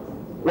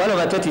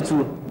 over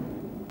 32.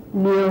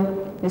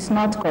 Leo, it's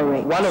not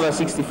correct. 1 over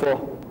 64.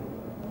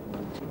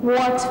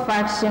 What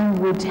fraction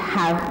would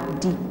have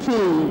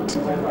decayed?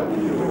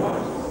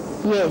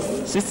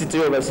 Yes.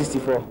 63 over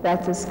 64.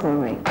 That is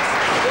correct.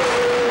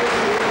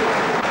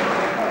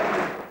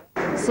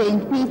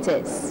 St.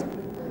 Peter's.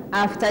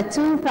 After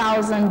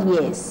 2,000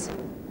 years,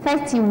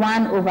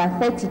 31 over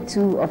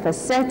 32 of a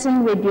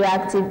certain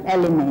radioactive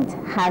element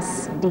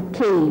has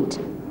decayed.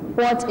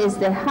 What is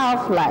the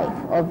half-life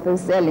of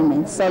this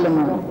element,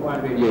 Solomon?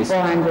 400 years.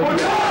 400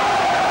 years.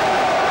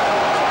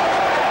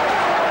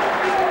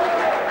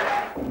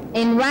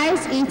 In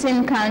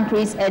rice-eating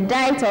countries, a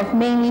diet of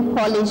mainly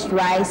polished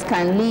rice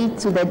can lead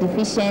to the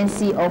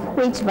deficiency of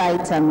which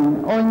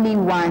vitamin? Only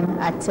one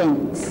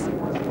attempts.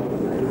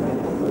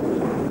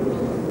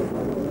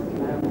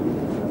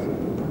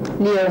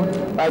 Leo.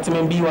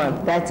 Vitamin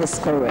B1. That is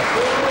correct.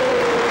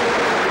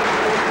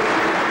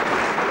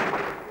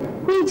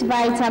 Which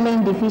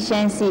vitamin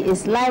deficiency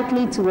is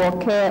likely to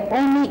occur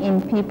only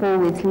in people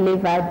with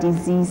liver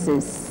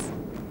diseases?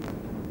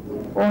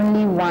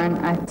 Only one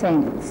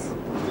attempt.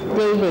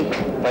 David.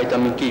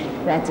 Vitamin K.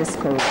 That is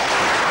correct.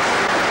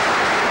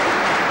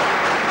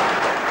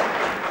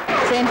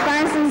 St.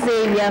 Francis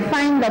Xavier,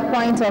 find the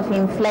point of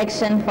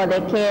inflection for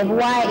the curve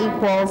y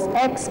equals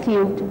x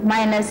cubed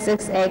minus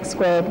 6x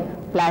squared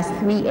plus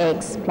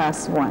 3x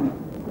plus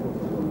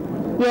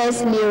 1.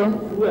 Yes, Leo?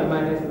 2 and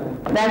minus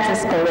 9. That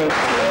is correct.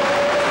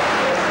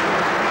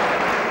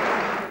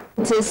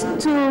 It is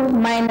 2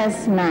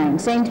 minus 9.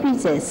 St.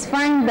 Peter's,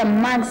 find the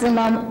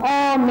maximum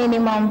or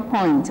minimum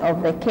point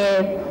of the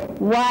curve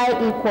y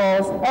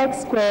equals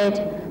x squared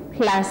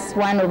plus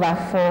 1 over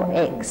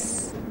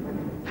 4x.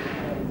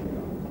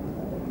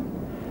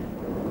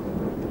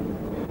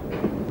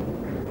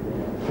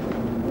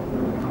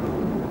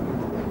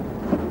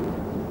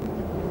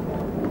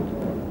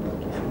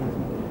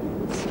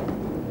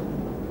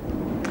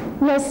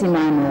 Yes,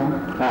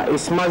 Emmanuel.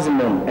 It's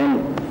maximum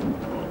and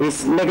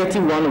it's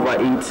negative 1 over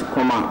 8,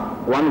 comma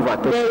 1 over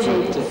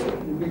 32.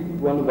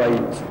 1 over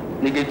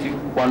 8, negative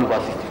 1 over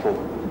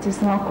 64. It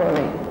is not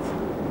correct.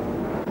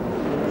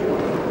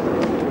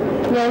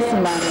 Yes,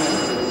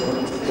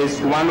 Emmanuel. It's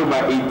 1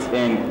 over 8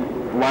 and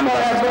 1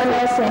 over 64.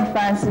 Bonus St.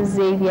 Francis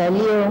Xavier,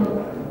 Leo.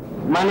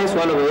 Minus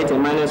 1 over 8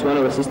 and minus 1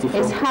 over 64.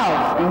 It's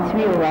half and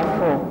 3 over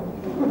 4.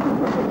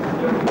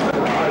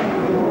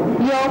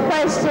 Your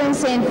question,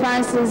 St.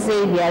 Francis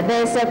Xavier,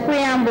 there's a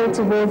preamble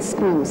to both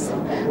schools.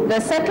 The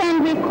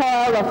secondary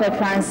coil of a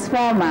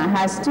transformer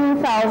has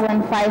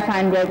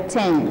 2,500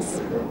 turns,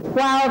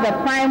 while the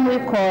primary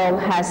coil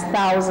has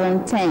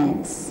 1,000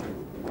 turns.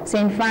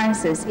 St.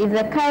 Francis, if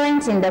the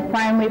current in the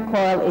primary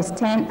coil is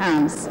 10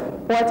 amps,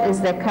 what is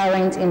the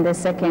current in the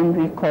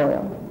secondary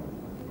coil?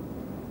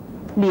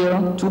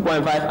 Leo?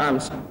 2.5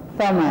 amps.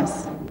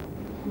 Thomas?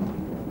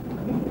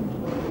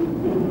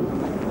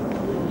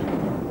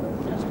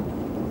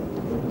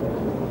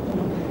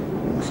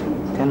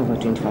 10 over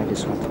 25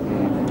 is what?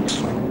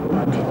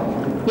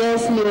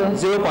 Yes, Leo.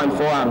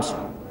 0.4 amps.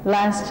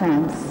 Last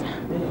chance.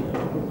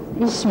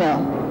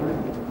 Ishmael.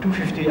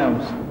 250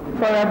 amps.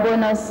 For a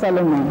bonus,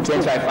 Solomon.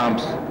 25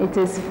 amps. It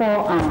is 4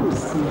 amps.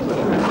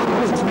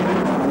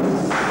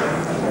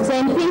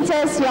 St.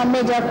 Peter's, your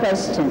major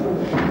question.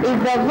 If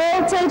the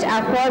voltage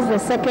across the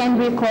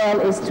secondary coil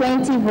is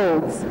 20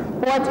 volts,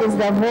 what is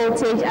the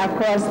voltage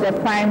across the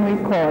primary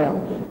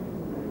coil?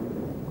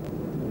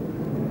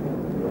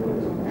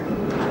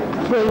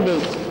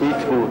 David. 8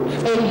 volts.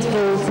 8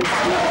 volts.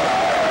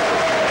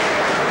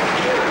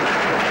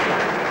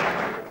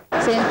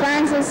 St.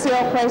 Francis,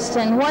 your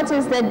question. What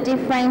is the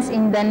difference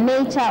in the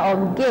nature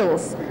of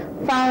gills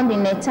found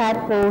in a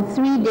tadpole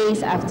 3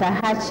 days after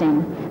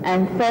hatching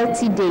and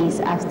 30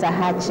 days after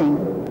hatching?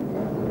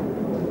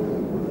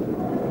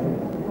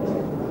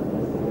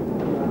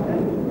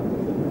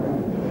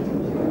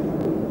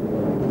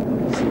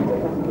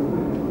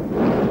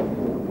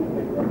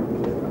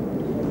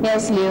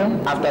 Yes, Leo.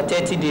 After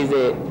 30 days,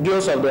 the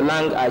gills of the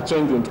lung are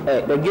changed.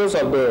 The gills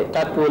of the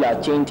tadpole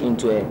are changed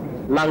into a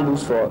lung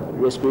boost for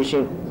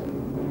respiration.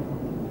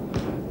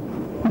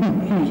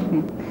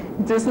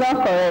 It is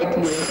not correct,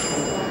 Leo.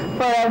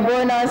 For a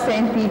bonus,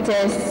 St.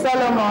 Peter's,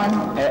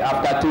 Solomon.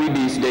 After 3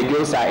 days, the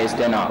gills are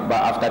external, but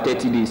after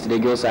 30 days, the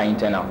gills are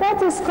internal.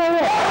 That is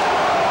correct.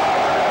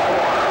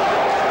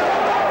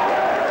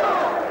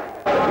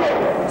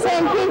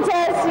 St.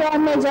 Peter's, your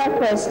major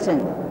question.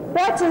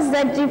 What is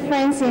the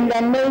difference in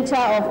the nature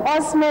of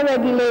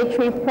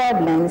osmoregulatory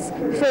problems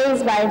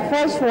faced by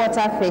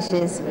freshwater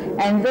fishes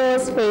and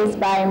those faced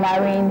by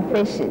marine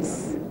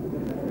fishes?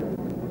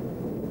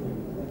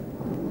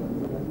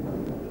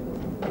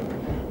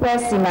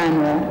 Yes,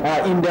 Emmanuel.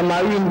 In the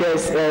marine,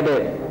 there's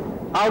the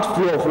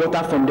outflow of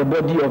water from the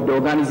body of the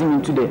organism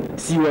into the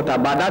seawater,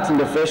 but that's in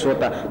the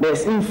freshwater.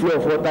 There's inflow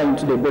of water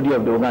into the body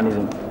of the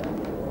organism.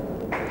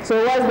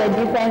 So what's the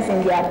difference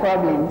in their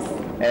problems?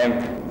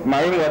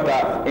 Marine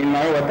water, in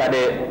marine water,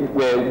 the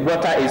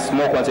water is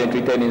more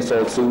concentrated in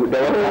salt, so the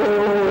water...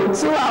 Oh,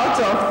 2 out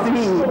of 3.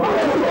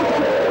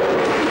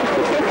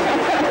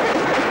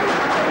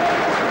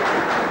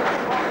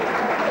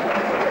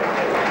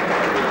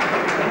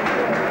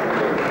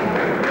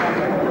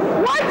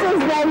 What is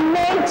the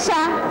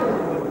nature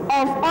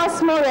of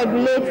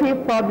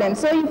osmoregulatory problems?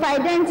 So if I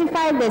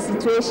identify the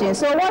situation,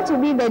 so what will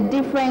be the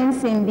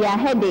difference in their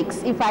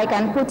headaches, if I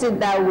can put it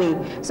that way?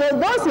 So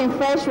those in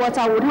fresh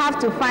water would have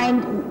to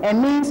find a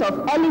means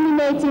of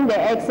eliminating the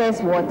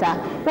excess water,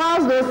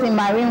 whilst those in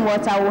marine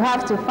water will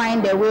have to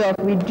find a way of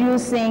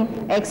reducing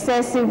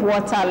excessive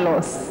water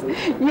loss.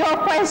 Your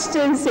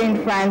question, St.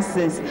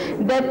 Francis.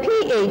 The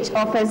pH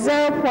of a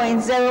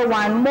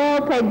 0.01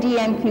 mole per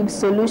dm cube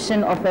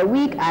solution of a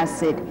weak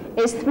acid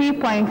is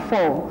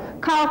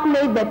 3.4.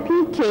 Calculate the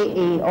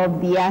pKa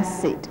of the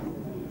acid.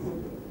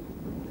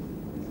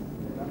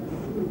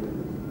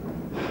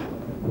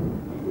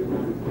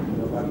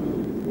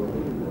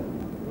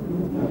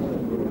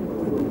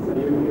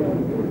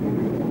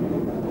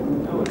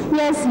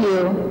 Yes,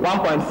 Leo.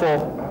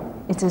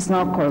 1.4. It is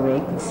not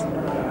correct.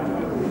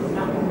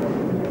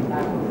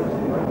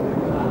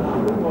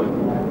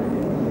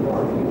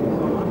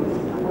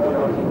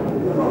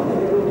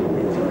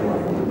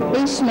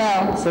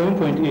 Ishmael.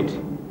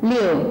 7.8.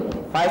 Leo.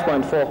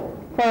 5.4.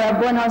 For a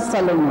bonus,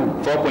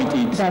 Solomon.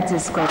 4.8. That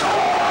is correct.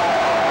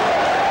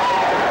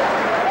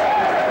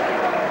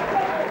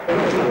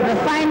 The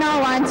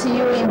final one to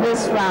you in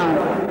this round.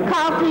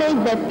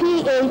 Calculate the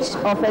pH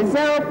of a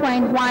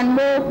 0.1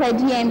 mole per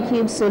dm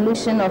cube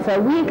solution of a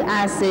weak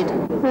acid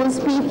whose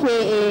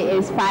pKa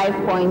is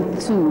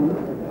 5.2.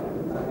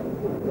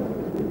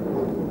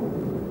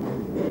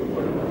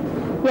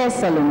 Yes,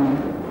 Solomon.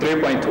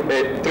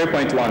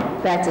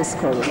 3.1. That is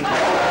correct.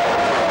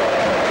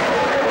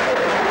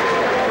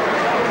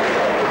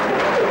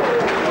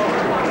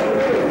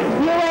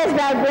 Viewers,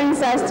 that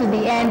brings us to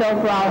the end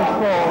of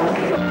round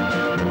 4.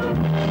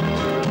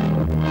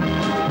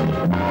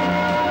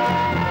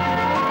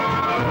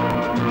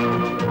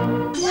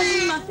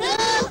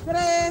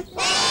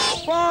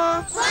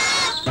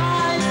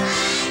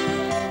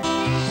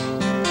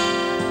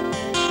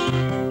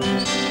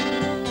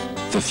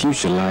 The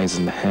future lies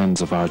in the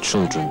hands of our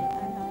children.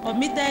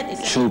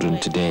 Children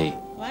today,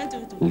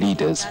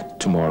 leaders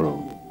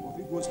tomorrow.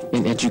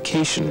 And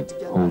education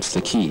holds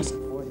the key.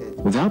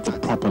 Without the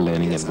proper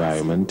learning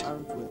environment,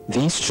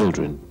 these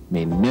children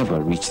may never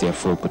reach their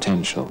full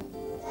potential.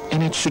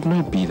 And it should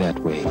not be that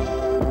way.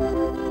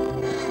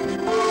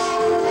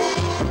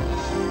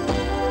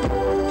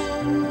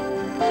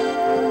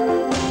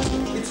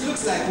 It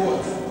looks like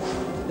what?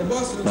 The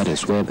box looks That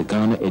is where the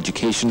Ghana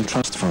Education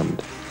Trust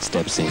Fund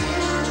steps in,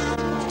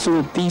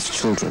 so that these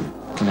children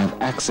can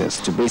have access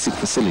to basic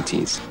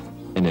facilities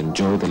and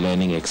enjoy the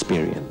learning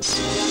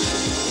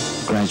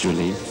experience.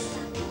 Gradually,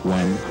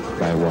 one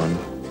by one,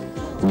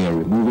 we are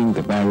removing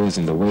the barriers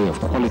in the way of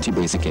quality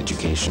basic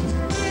education.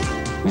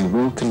 We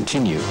will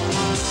continue,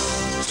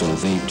 so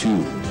they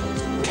too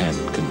can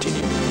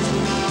continue.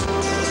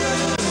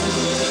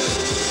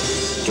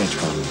 Sketch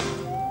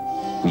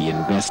Fund. We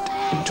invest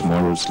in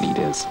tomorrow's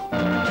leaders.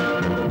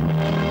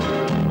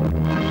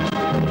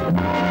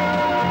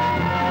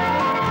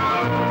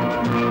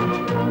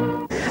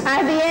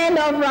 At the end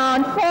of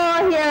round 4,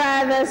 here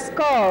are the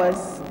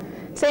scores.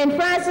 St.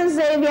 Francis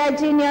Xavier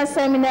Junior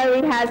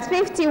Seminary has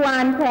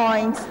 51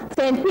 points.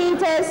 St.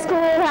 Peter's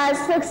School has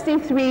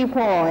 63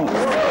 points.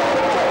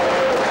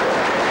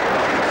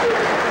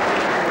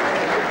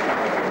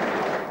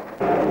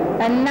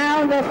 And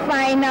now the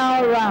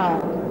final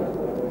round.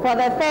 For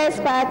the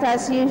first part,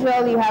 as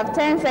usual, you have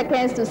 10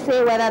 seconds to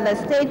say whether the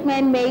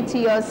statement made to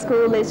your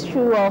school is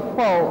true or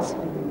false.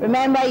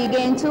 Remember, you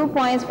gain 2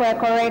 points for a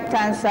correct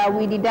answer.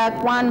 We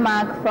deduct 1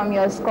 mark from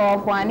your score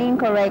for an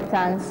incorrect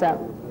answer.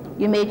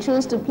 You may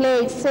choose to play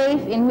it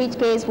safe, in which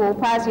case we'll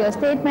pass your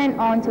statement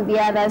on to the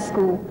other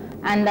school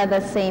under the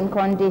same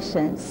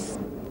conditions.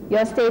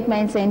 Your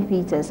statement, St.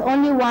 Peter's.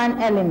 Only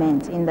one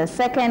element in the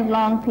second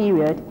long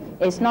period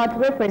is not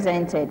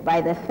represented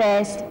by the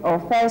first or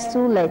first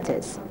 2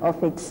 letters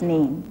of its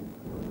name.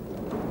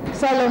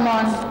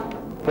 Solomon?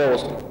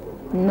 False.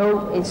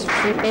 No, it's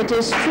true. It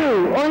is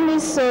true. Only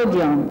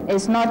sodium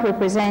is not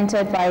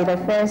represented by the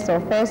first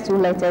or first 2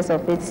 letters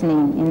of its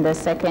name in the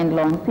second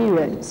long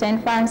period. St.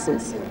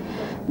 Francis,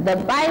 the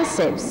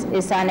biceps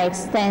is an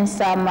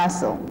extensor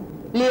muscle.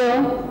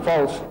 Leo?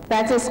 False.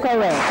 That is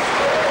correct.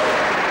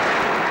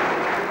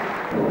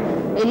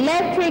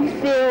 Electric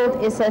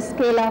field is a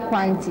scalar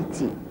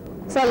quantity.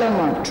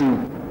 Solomon? True.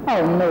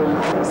 Oh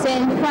no.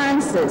 St.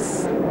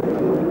 Francis,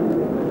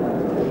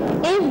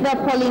 if the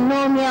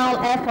polynomial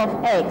f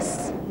of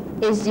x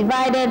is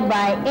divided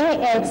by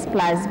ax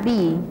plus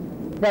b,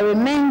 the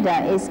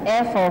remainder is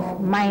f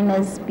of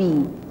minus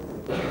b.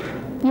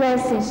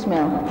 Yes,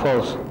 Ishmael?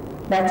 False.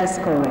 That is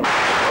correct.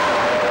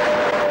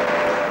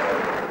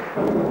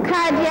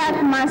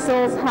 Cardiac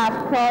muscles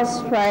have cross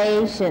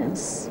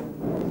striations.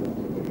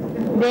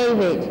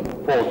 David?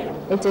 False.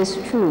 It is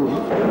true.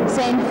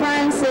 St.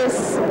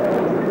 Francis,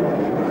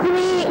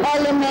 3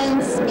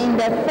 elements in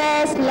the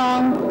first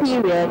long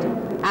period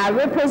are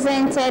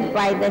represented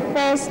by the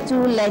first 2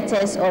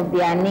 letters of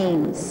their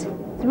names.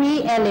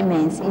 3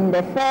 elements in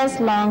the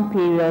first long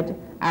period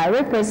are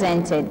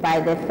represented by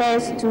the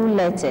first 2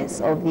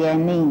 letters of their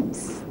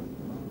names.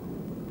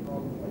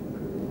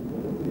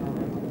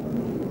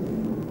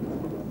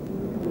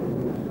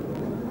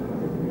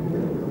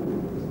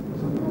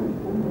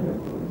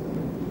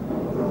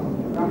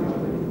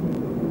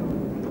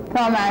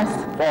 Thomas?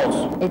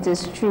 False. It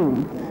is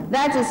true.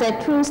 That is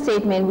a true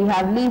statement. We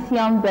have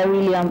lithium,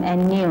 beryllium,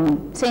 and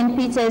neon. St.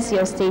 Peter's,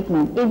 your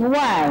statement. If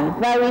y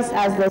varies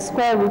as the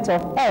square root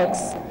of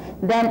x,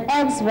 then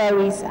x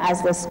varies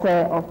as the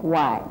square of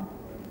y.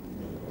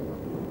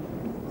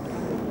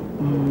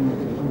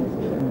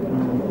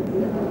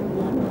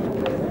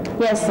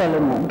 Yes,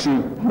 Solomon?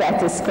 True.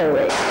 That is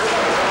correct.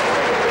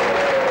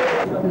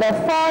 The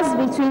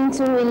force between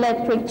 2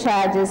 electric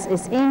charges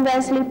is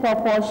inversely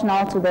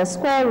proportional to the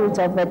square root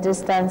of the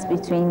distance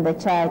between the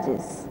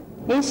charges.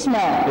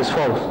 Ishmael? It's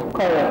false.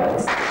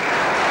 Correct.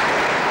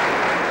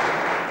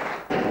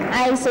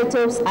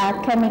 Isotopes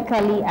are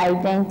chemically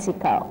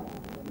identical.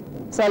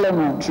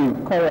 Solomon? True.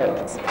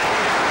 Correct.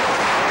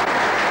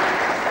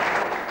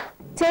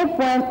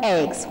 Tapeworm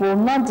eggs will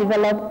not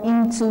develop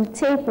into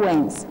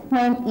tapeworms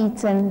when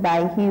eaten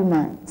by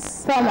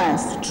humans.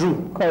 Thomas?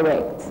 True.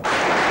 Correct.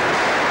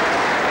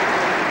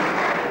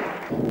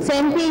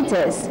 St.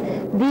 Peter's,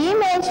 the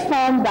image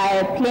formed by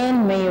a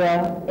plane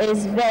mirror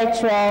is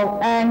virtual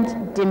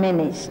and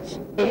diminished.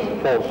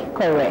 False.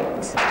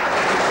 Correct.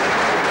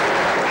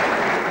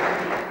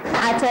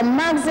 At a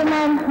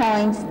maximum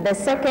point, the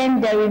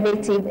second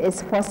derivative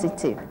is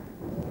positive.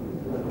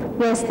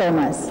 Yes,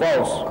 Thomas?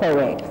 False.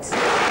 Correct.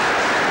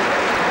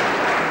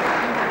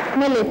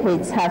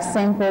 Millipedes have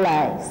simple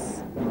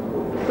eyes.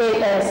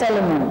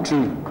 Solomon.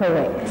 True.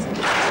 Correct.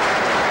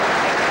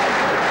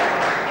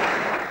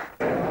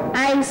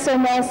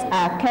 Isomers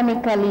are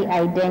chemically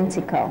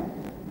identical.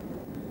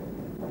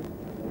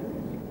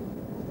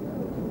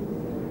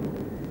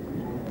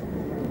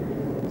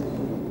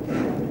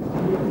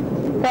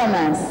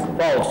 Thomas.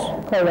 False.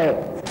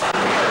 Correct.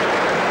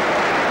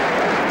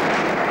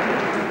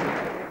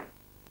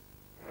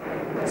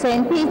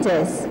 St.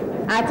 Peter's,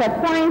 at a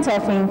point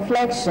of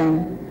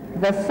inflection,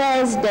 the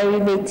first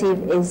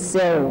derivative is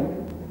 0.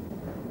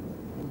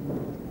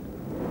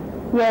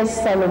 Yes,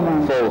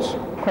 Solomon. False.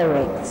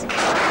 Correct.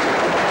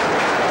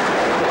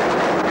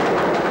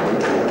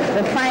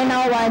 The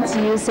final one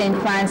to you, St.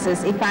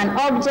 Francis. If an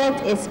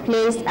object is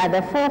placed at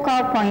the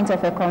focal point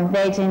of a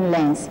converging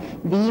lens,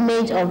 the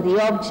image of the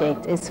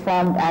object is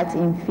formed at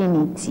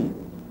infinity.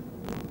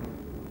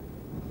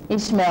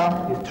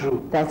 Ishmael. It's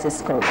true. That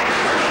is correct.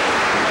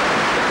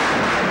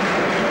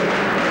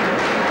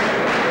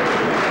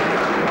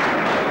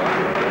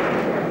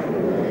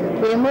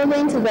 We're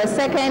moving to the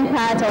second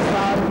part of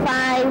round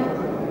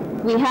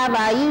 5. We have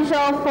our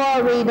usual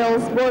 4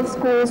 riddles. Both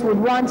schools would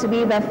want to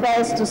be the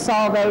first to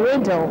solve a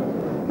riddle.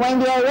 When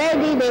they're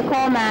ready, they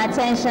call my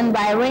attention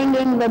by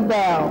ringing the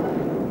bell.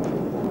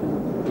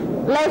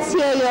 Let's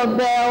hear your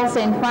bell,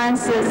 St.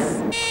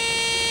 Francis.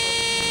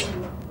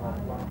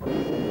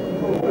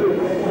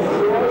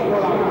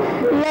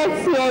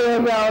 Let's hear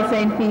your bell,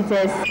 St.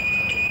 Peter's.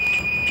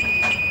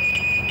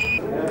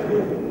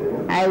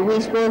 I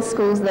wish both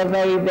schools the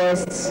very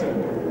best.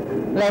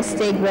 Let's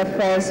take the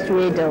first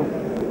riddle.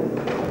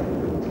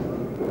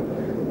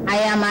 I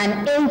am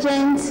an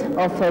agent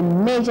of a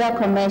major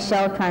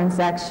commercial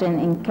transaction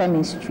in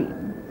chemistry.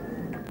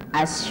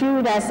 As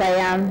shrewd as I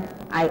am,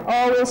 I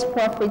always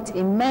profit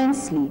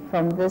immensely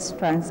from this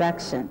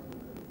transaction.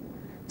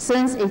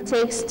 Since it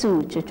takes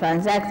 2 to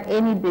transact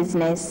any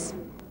business,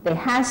 there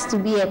has to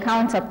be a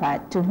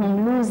counterpart to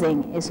whom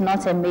losing is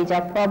not a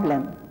major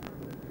problem.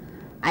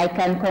 I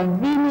can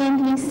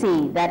conveniently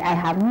say that I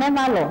have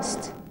never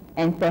lost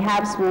and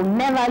perhaps will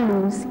never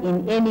lose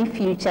in any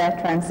future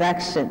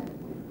transaction.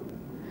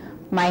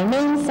 My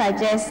name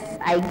suggests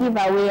I give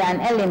away an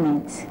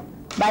element,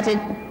 but it...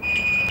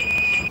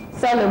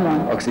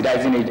 Solomon.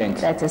 Oxidizing agent.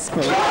 That is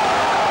correct.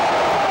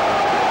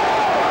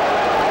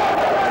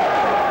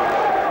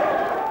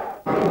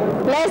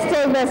 Let's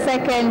take the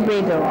second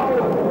riddle.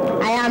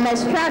 I am a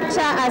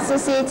structure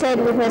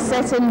associated with a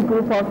certain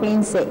group of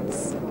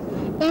insects.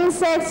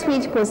 Insects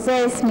which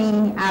possess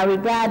me are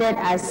regarded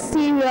as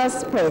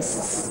serious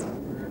pests.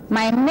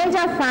 My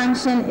major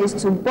function is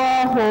to bore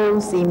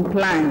holes in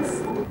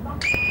plants.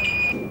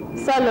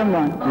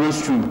 Solomon.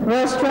 Rostrum.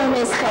 Rostrum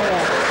is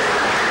correct.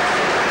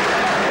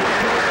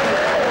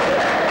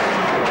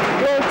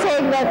 We'll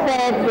take the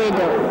third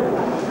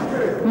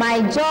riddle.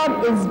 My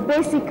job is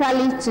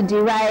basically to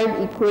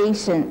derive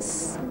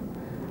equations.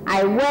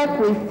 I work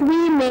with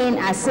 3 main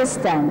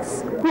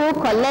assistants who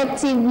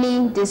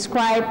collectively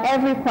describe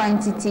every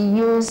quantity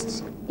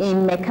used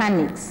in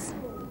mechanics.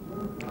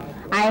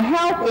 I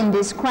help in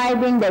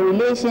describing the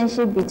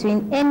relationship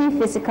between any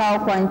physical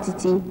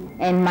quantity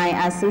and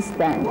my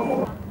assistant.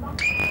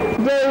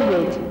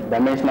 David.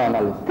 Dimensional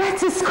analysis.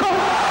 That is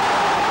correct.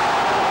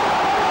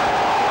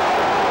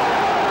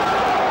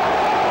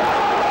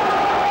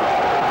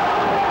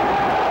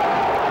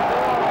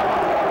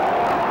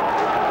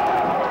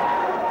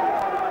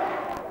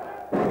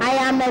 I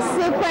am a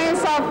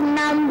sequence of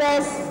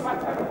numbers,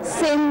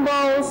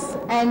 symbols,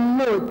 and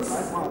notes.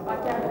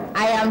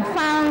 I am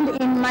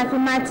found in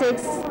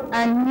mathematics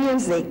and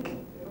music.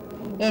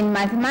 In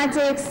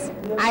mathematics,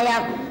 I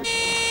am...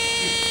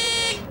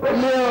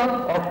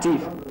 Leo.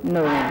 Octave.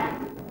 No.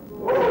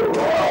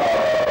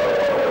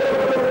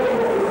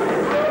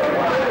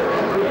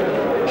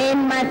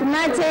 In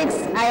mathematics,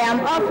 I am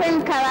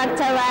often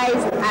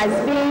characterized as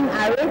being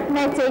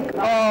arithmetic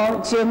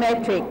or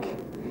geometric.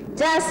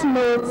 Just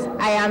note,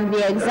 I am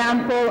the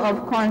example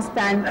of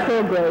constant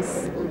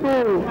progress.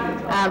 Who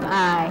am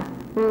I?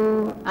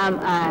 Who am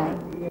I?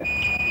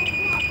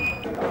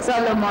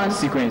 Solomon.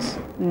 Sequence.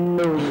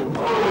 No.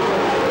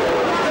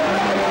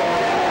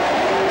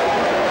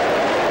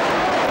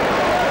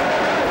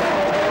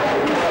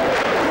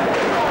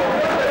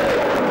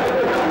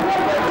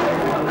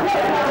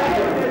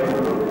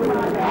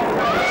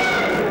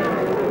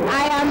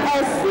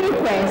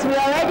 We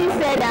already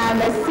said I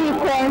am a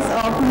sequence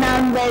of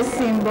numbers,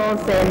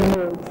 symbols, and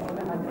notes.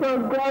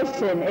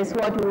 Progression is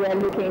what we were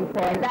looking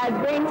for, and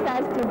that brings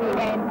us to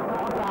the end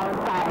of round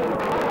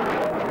 5.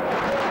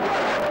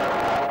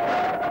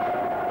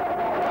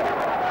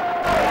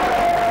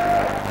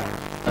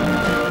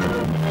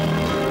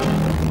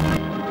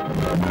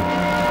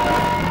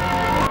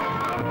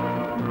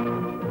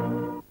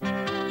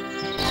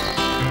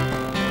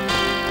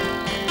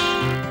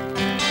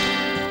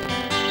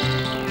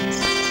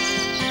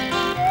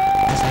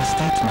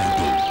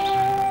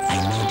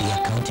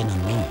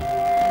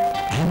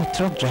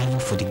 Truck driver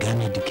for the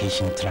Ghana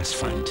Education Trust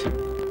Fund.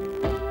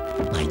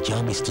 My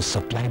job is to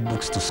supply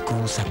books to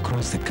schools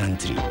across the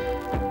country.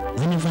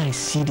 Whenever I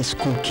see the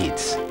school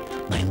kids,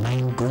 my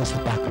mind goes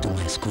back to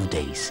my school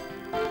days.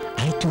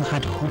 I too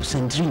had hopes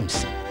and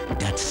dreams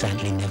that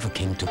sadly never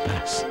came to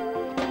pass.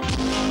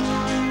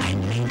 I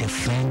made a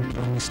firm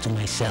promise to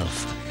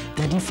myself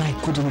that if I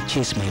couldn't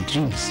chase my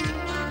dreams,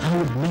 I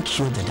would make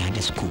sure that I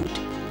did school.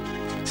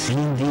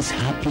 Seeing these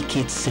happy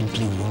kids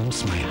simply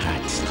warms my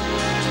heart.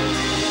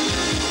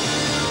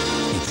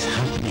 It's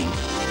happening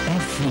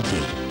every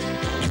day,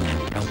 and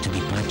I'm proud to be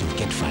part of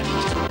Get Fund.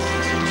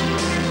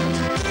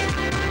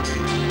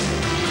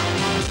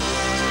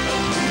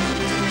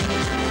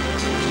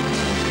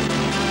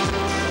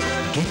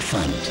 Get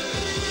Fund,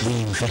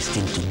 we invest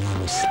in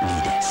tomorrow's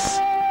leaders.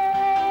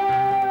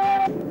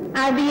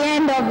 At the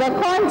end of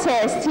the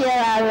contest, here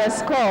are the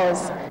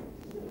scores.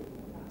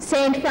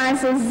 St.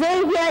 Francis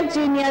Xavier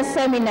Junior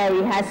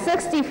Seminary has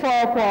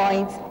 64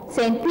 points.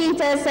 St.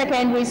 Peter's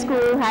Secondary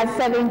School has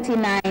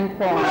 79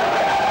 points.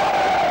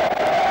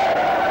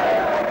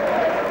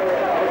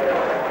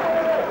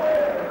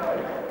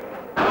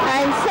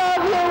 And so,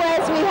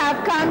 viewers, we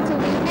have come to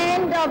the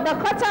end of the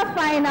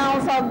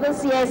quarterfinals of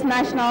this year's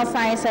National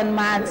Science and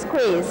Maths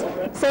Quiz.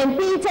 St.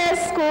 Peter's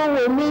School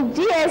will meet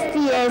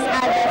GSTS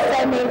at the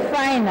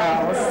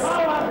semi-finals.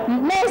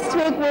 Next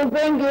week, we'll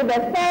bring you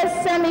the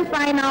first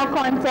semi-final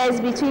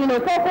contest between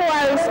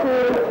Owusu-Arko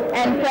School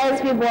and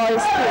Presby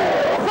Boys School.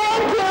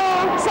 Thank you,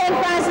 St.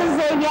 Francis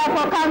Xavier,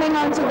 for coming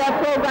onto the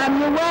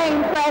program. You were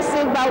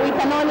impressive, but we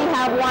can only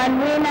have one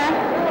winner.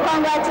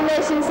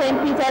 Congratulations,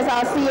 St. Peter's.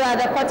 I'll see you at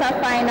the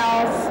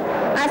quarterfinals.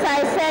 As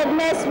I said,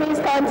 next week's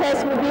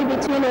contest will be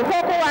between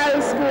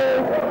Owusu-Arko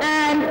School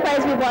and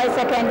Presby Boys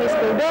Secondary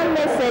School. Don't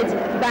miss it.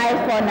 Bye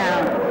for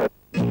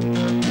now.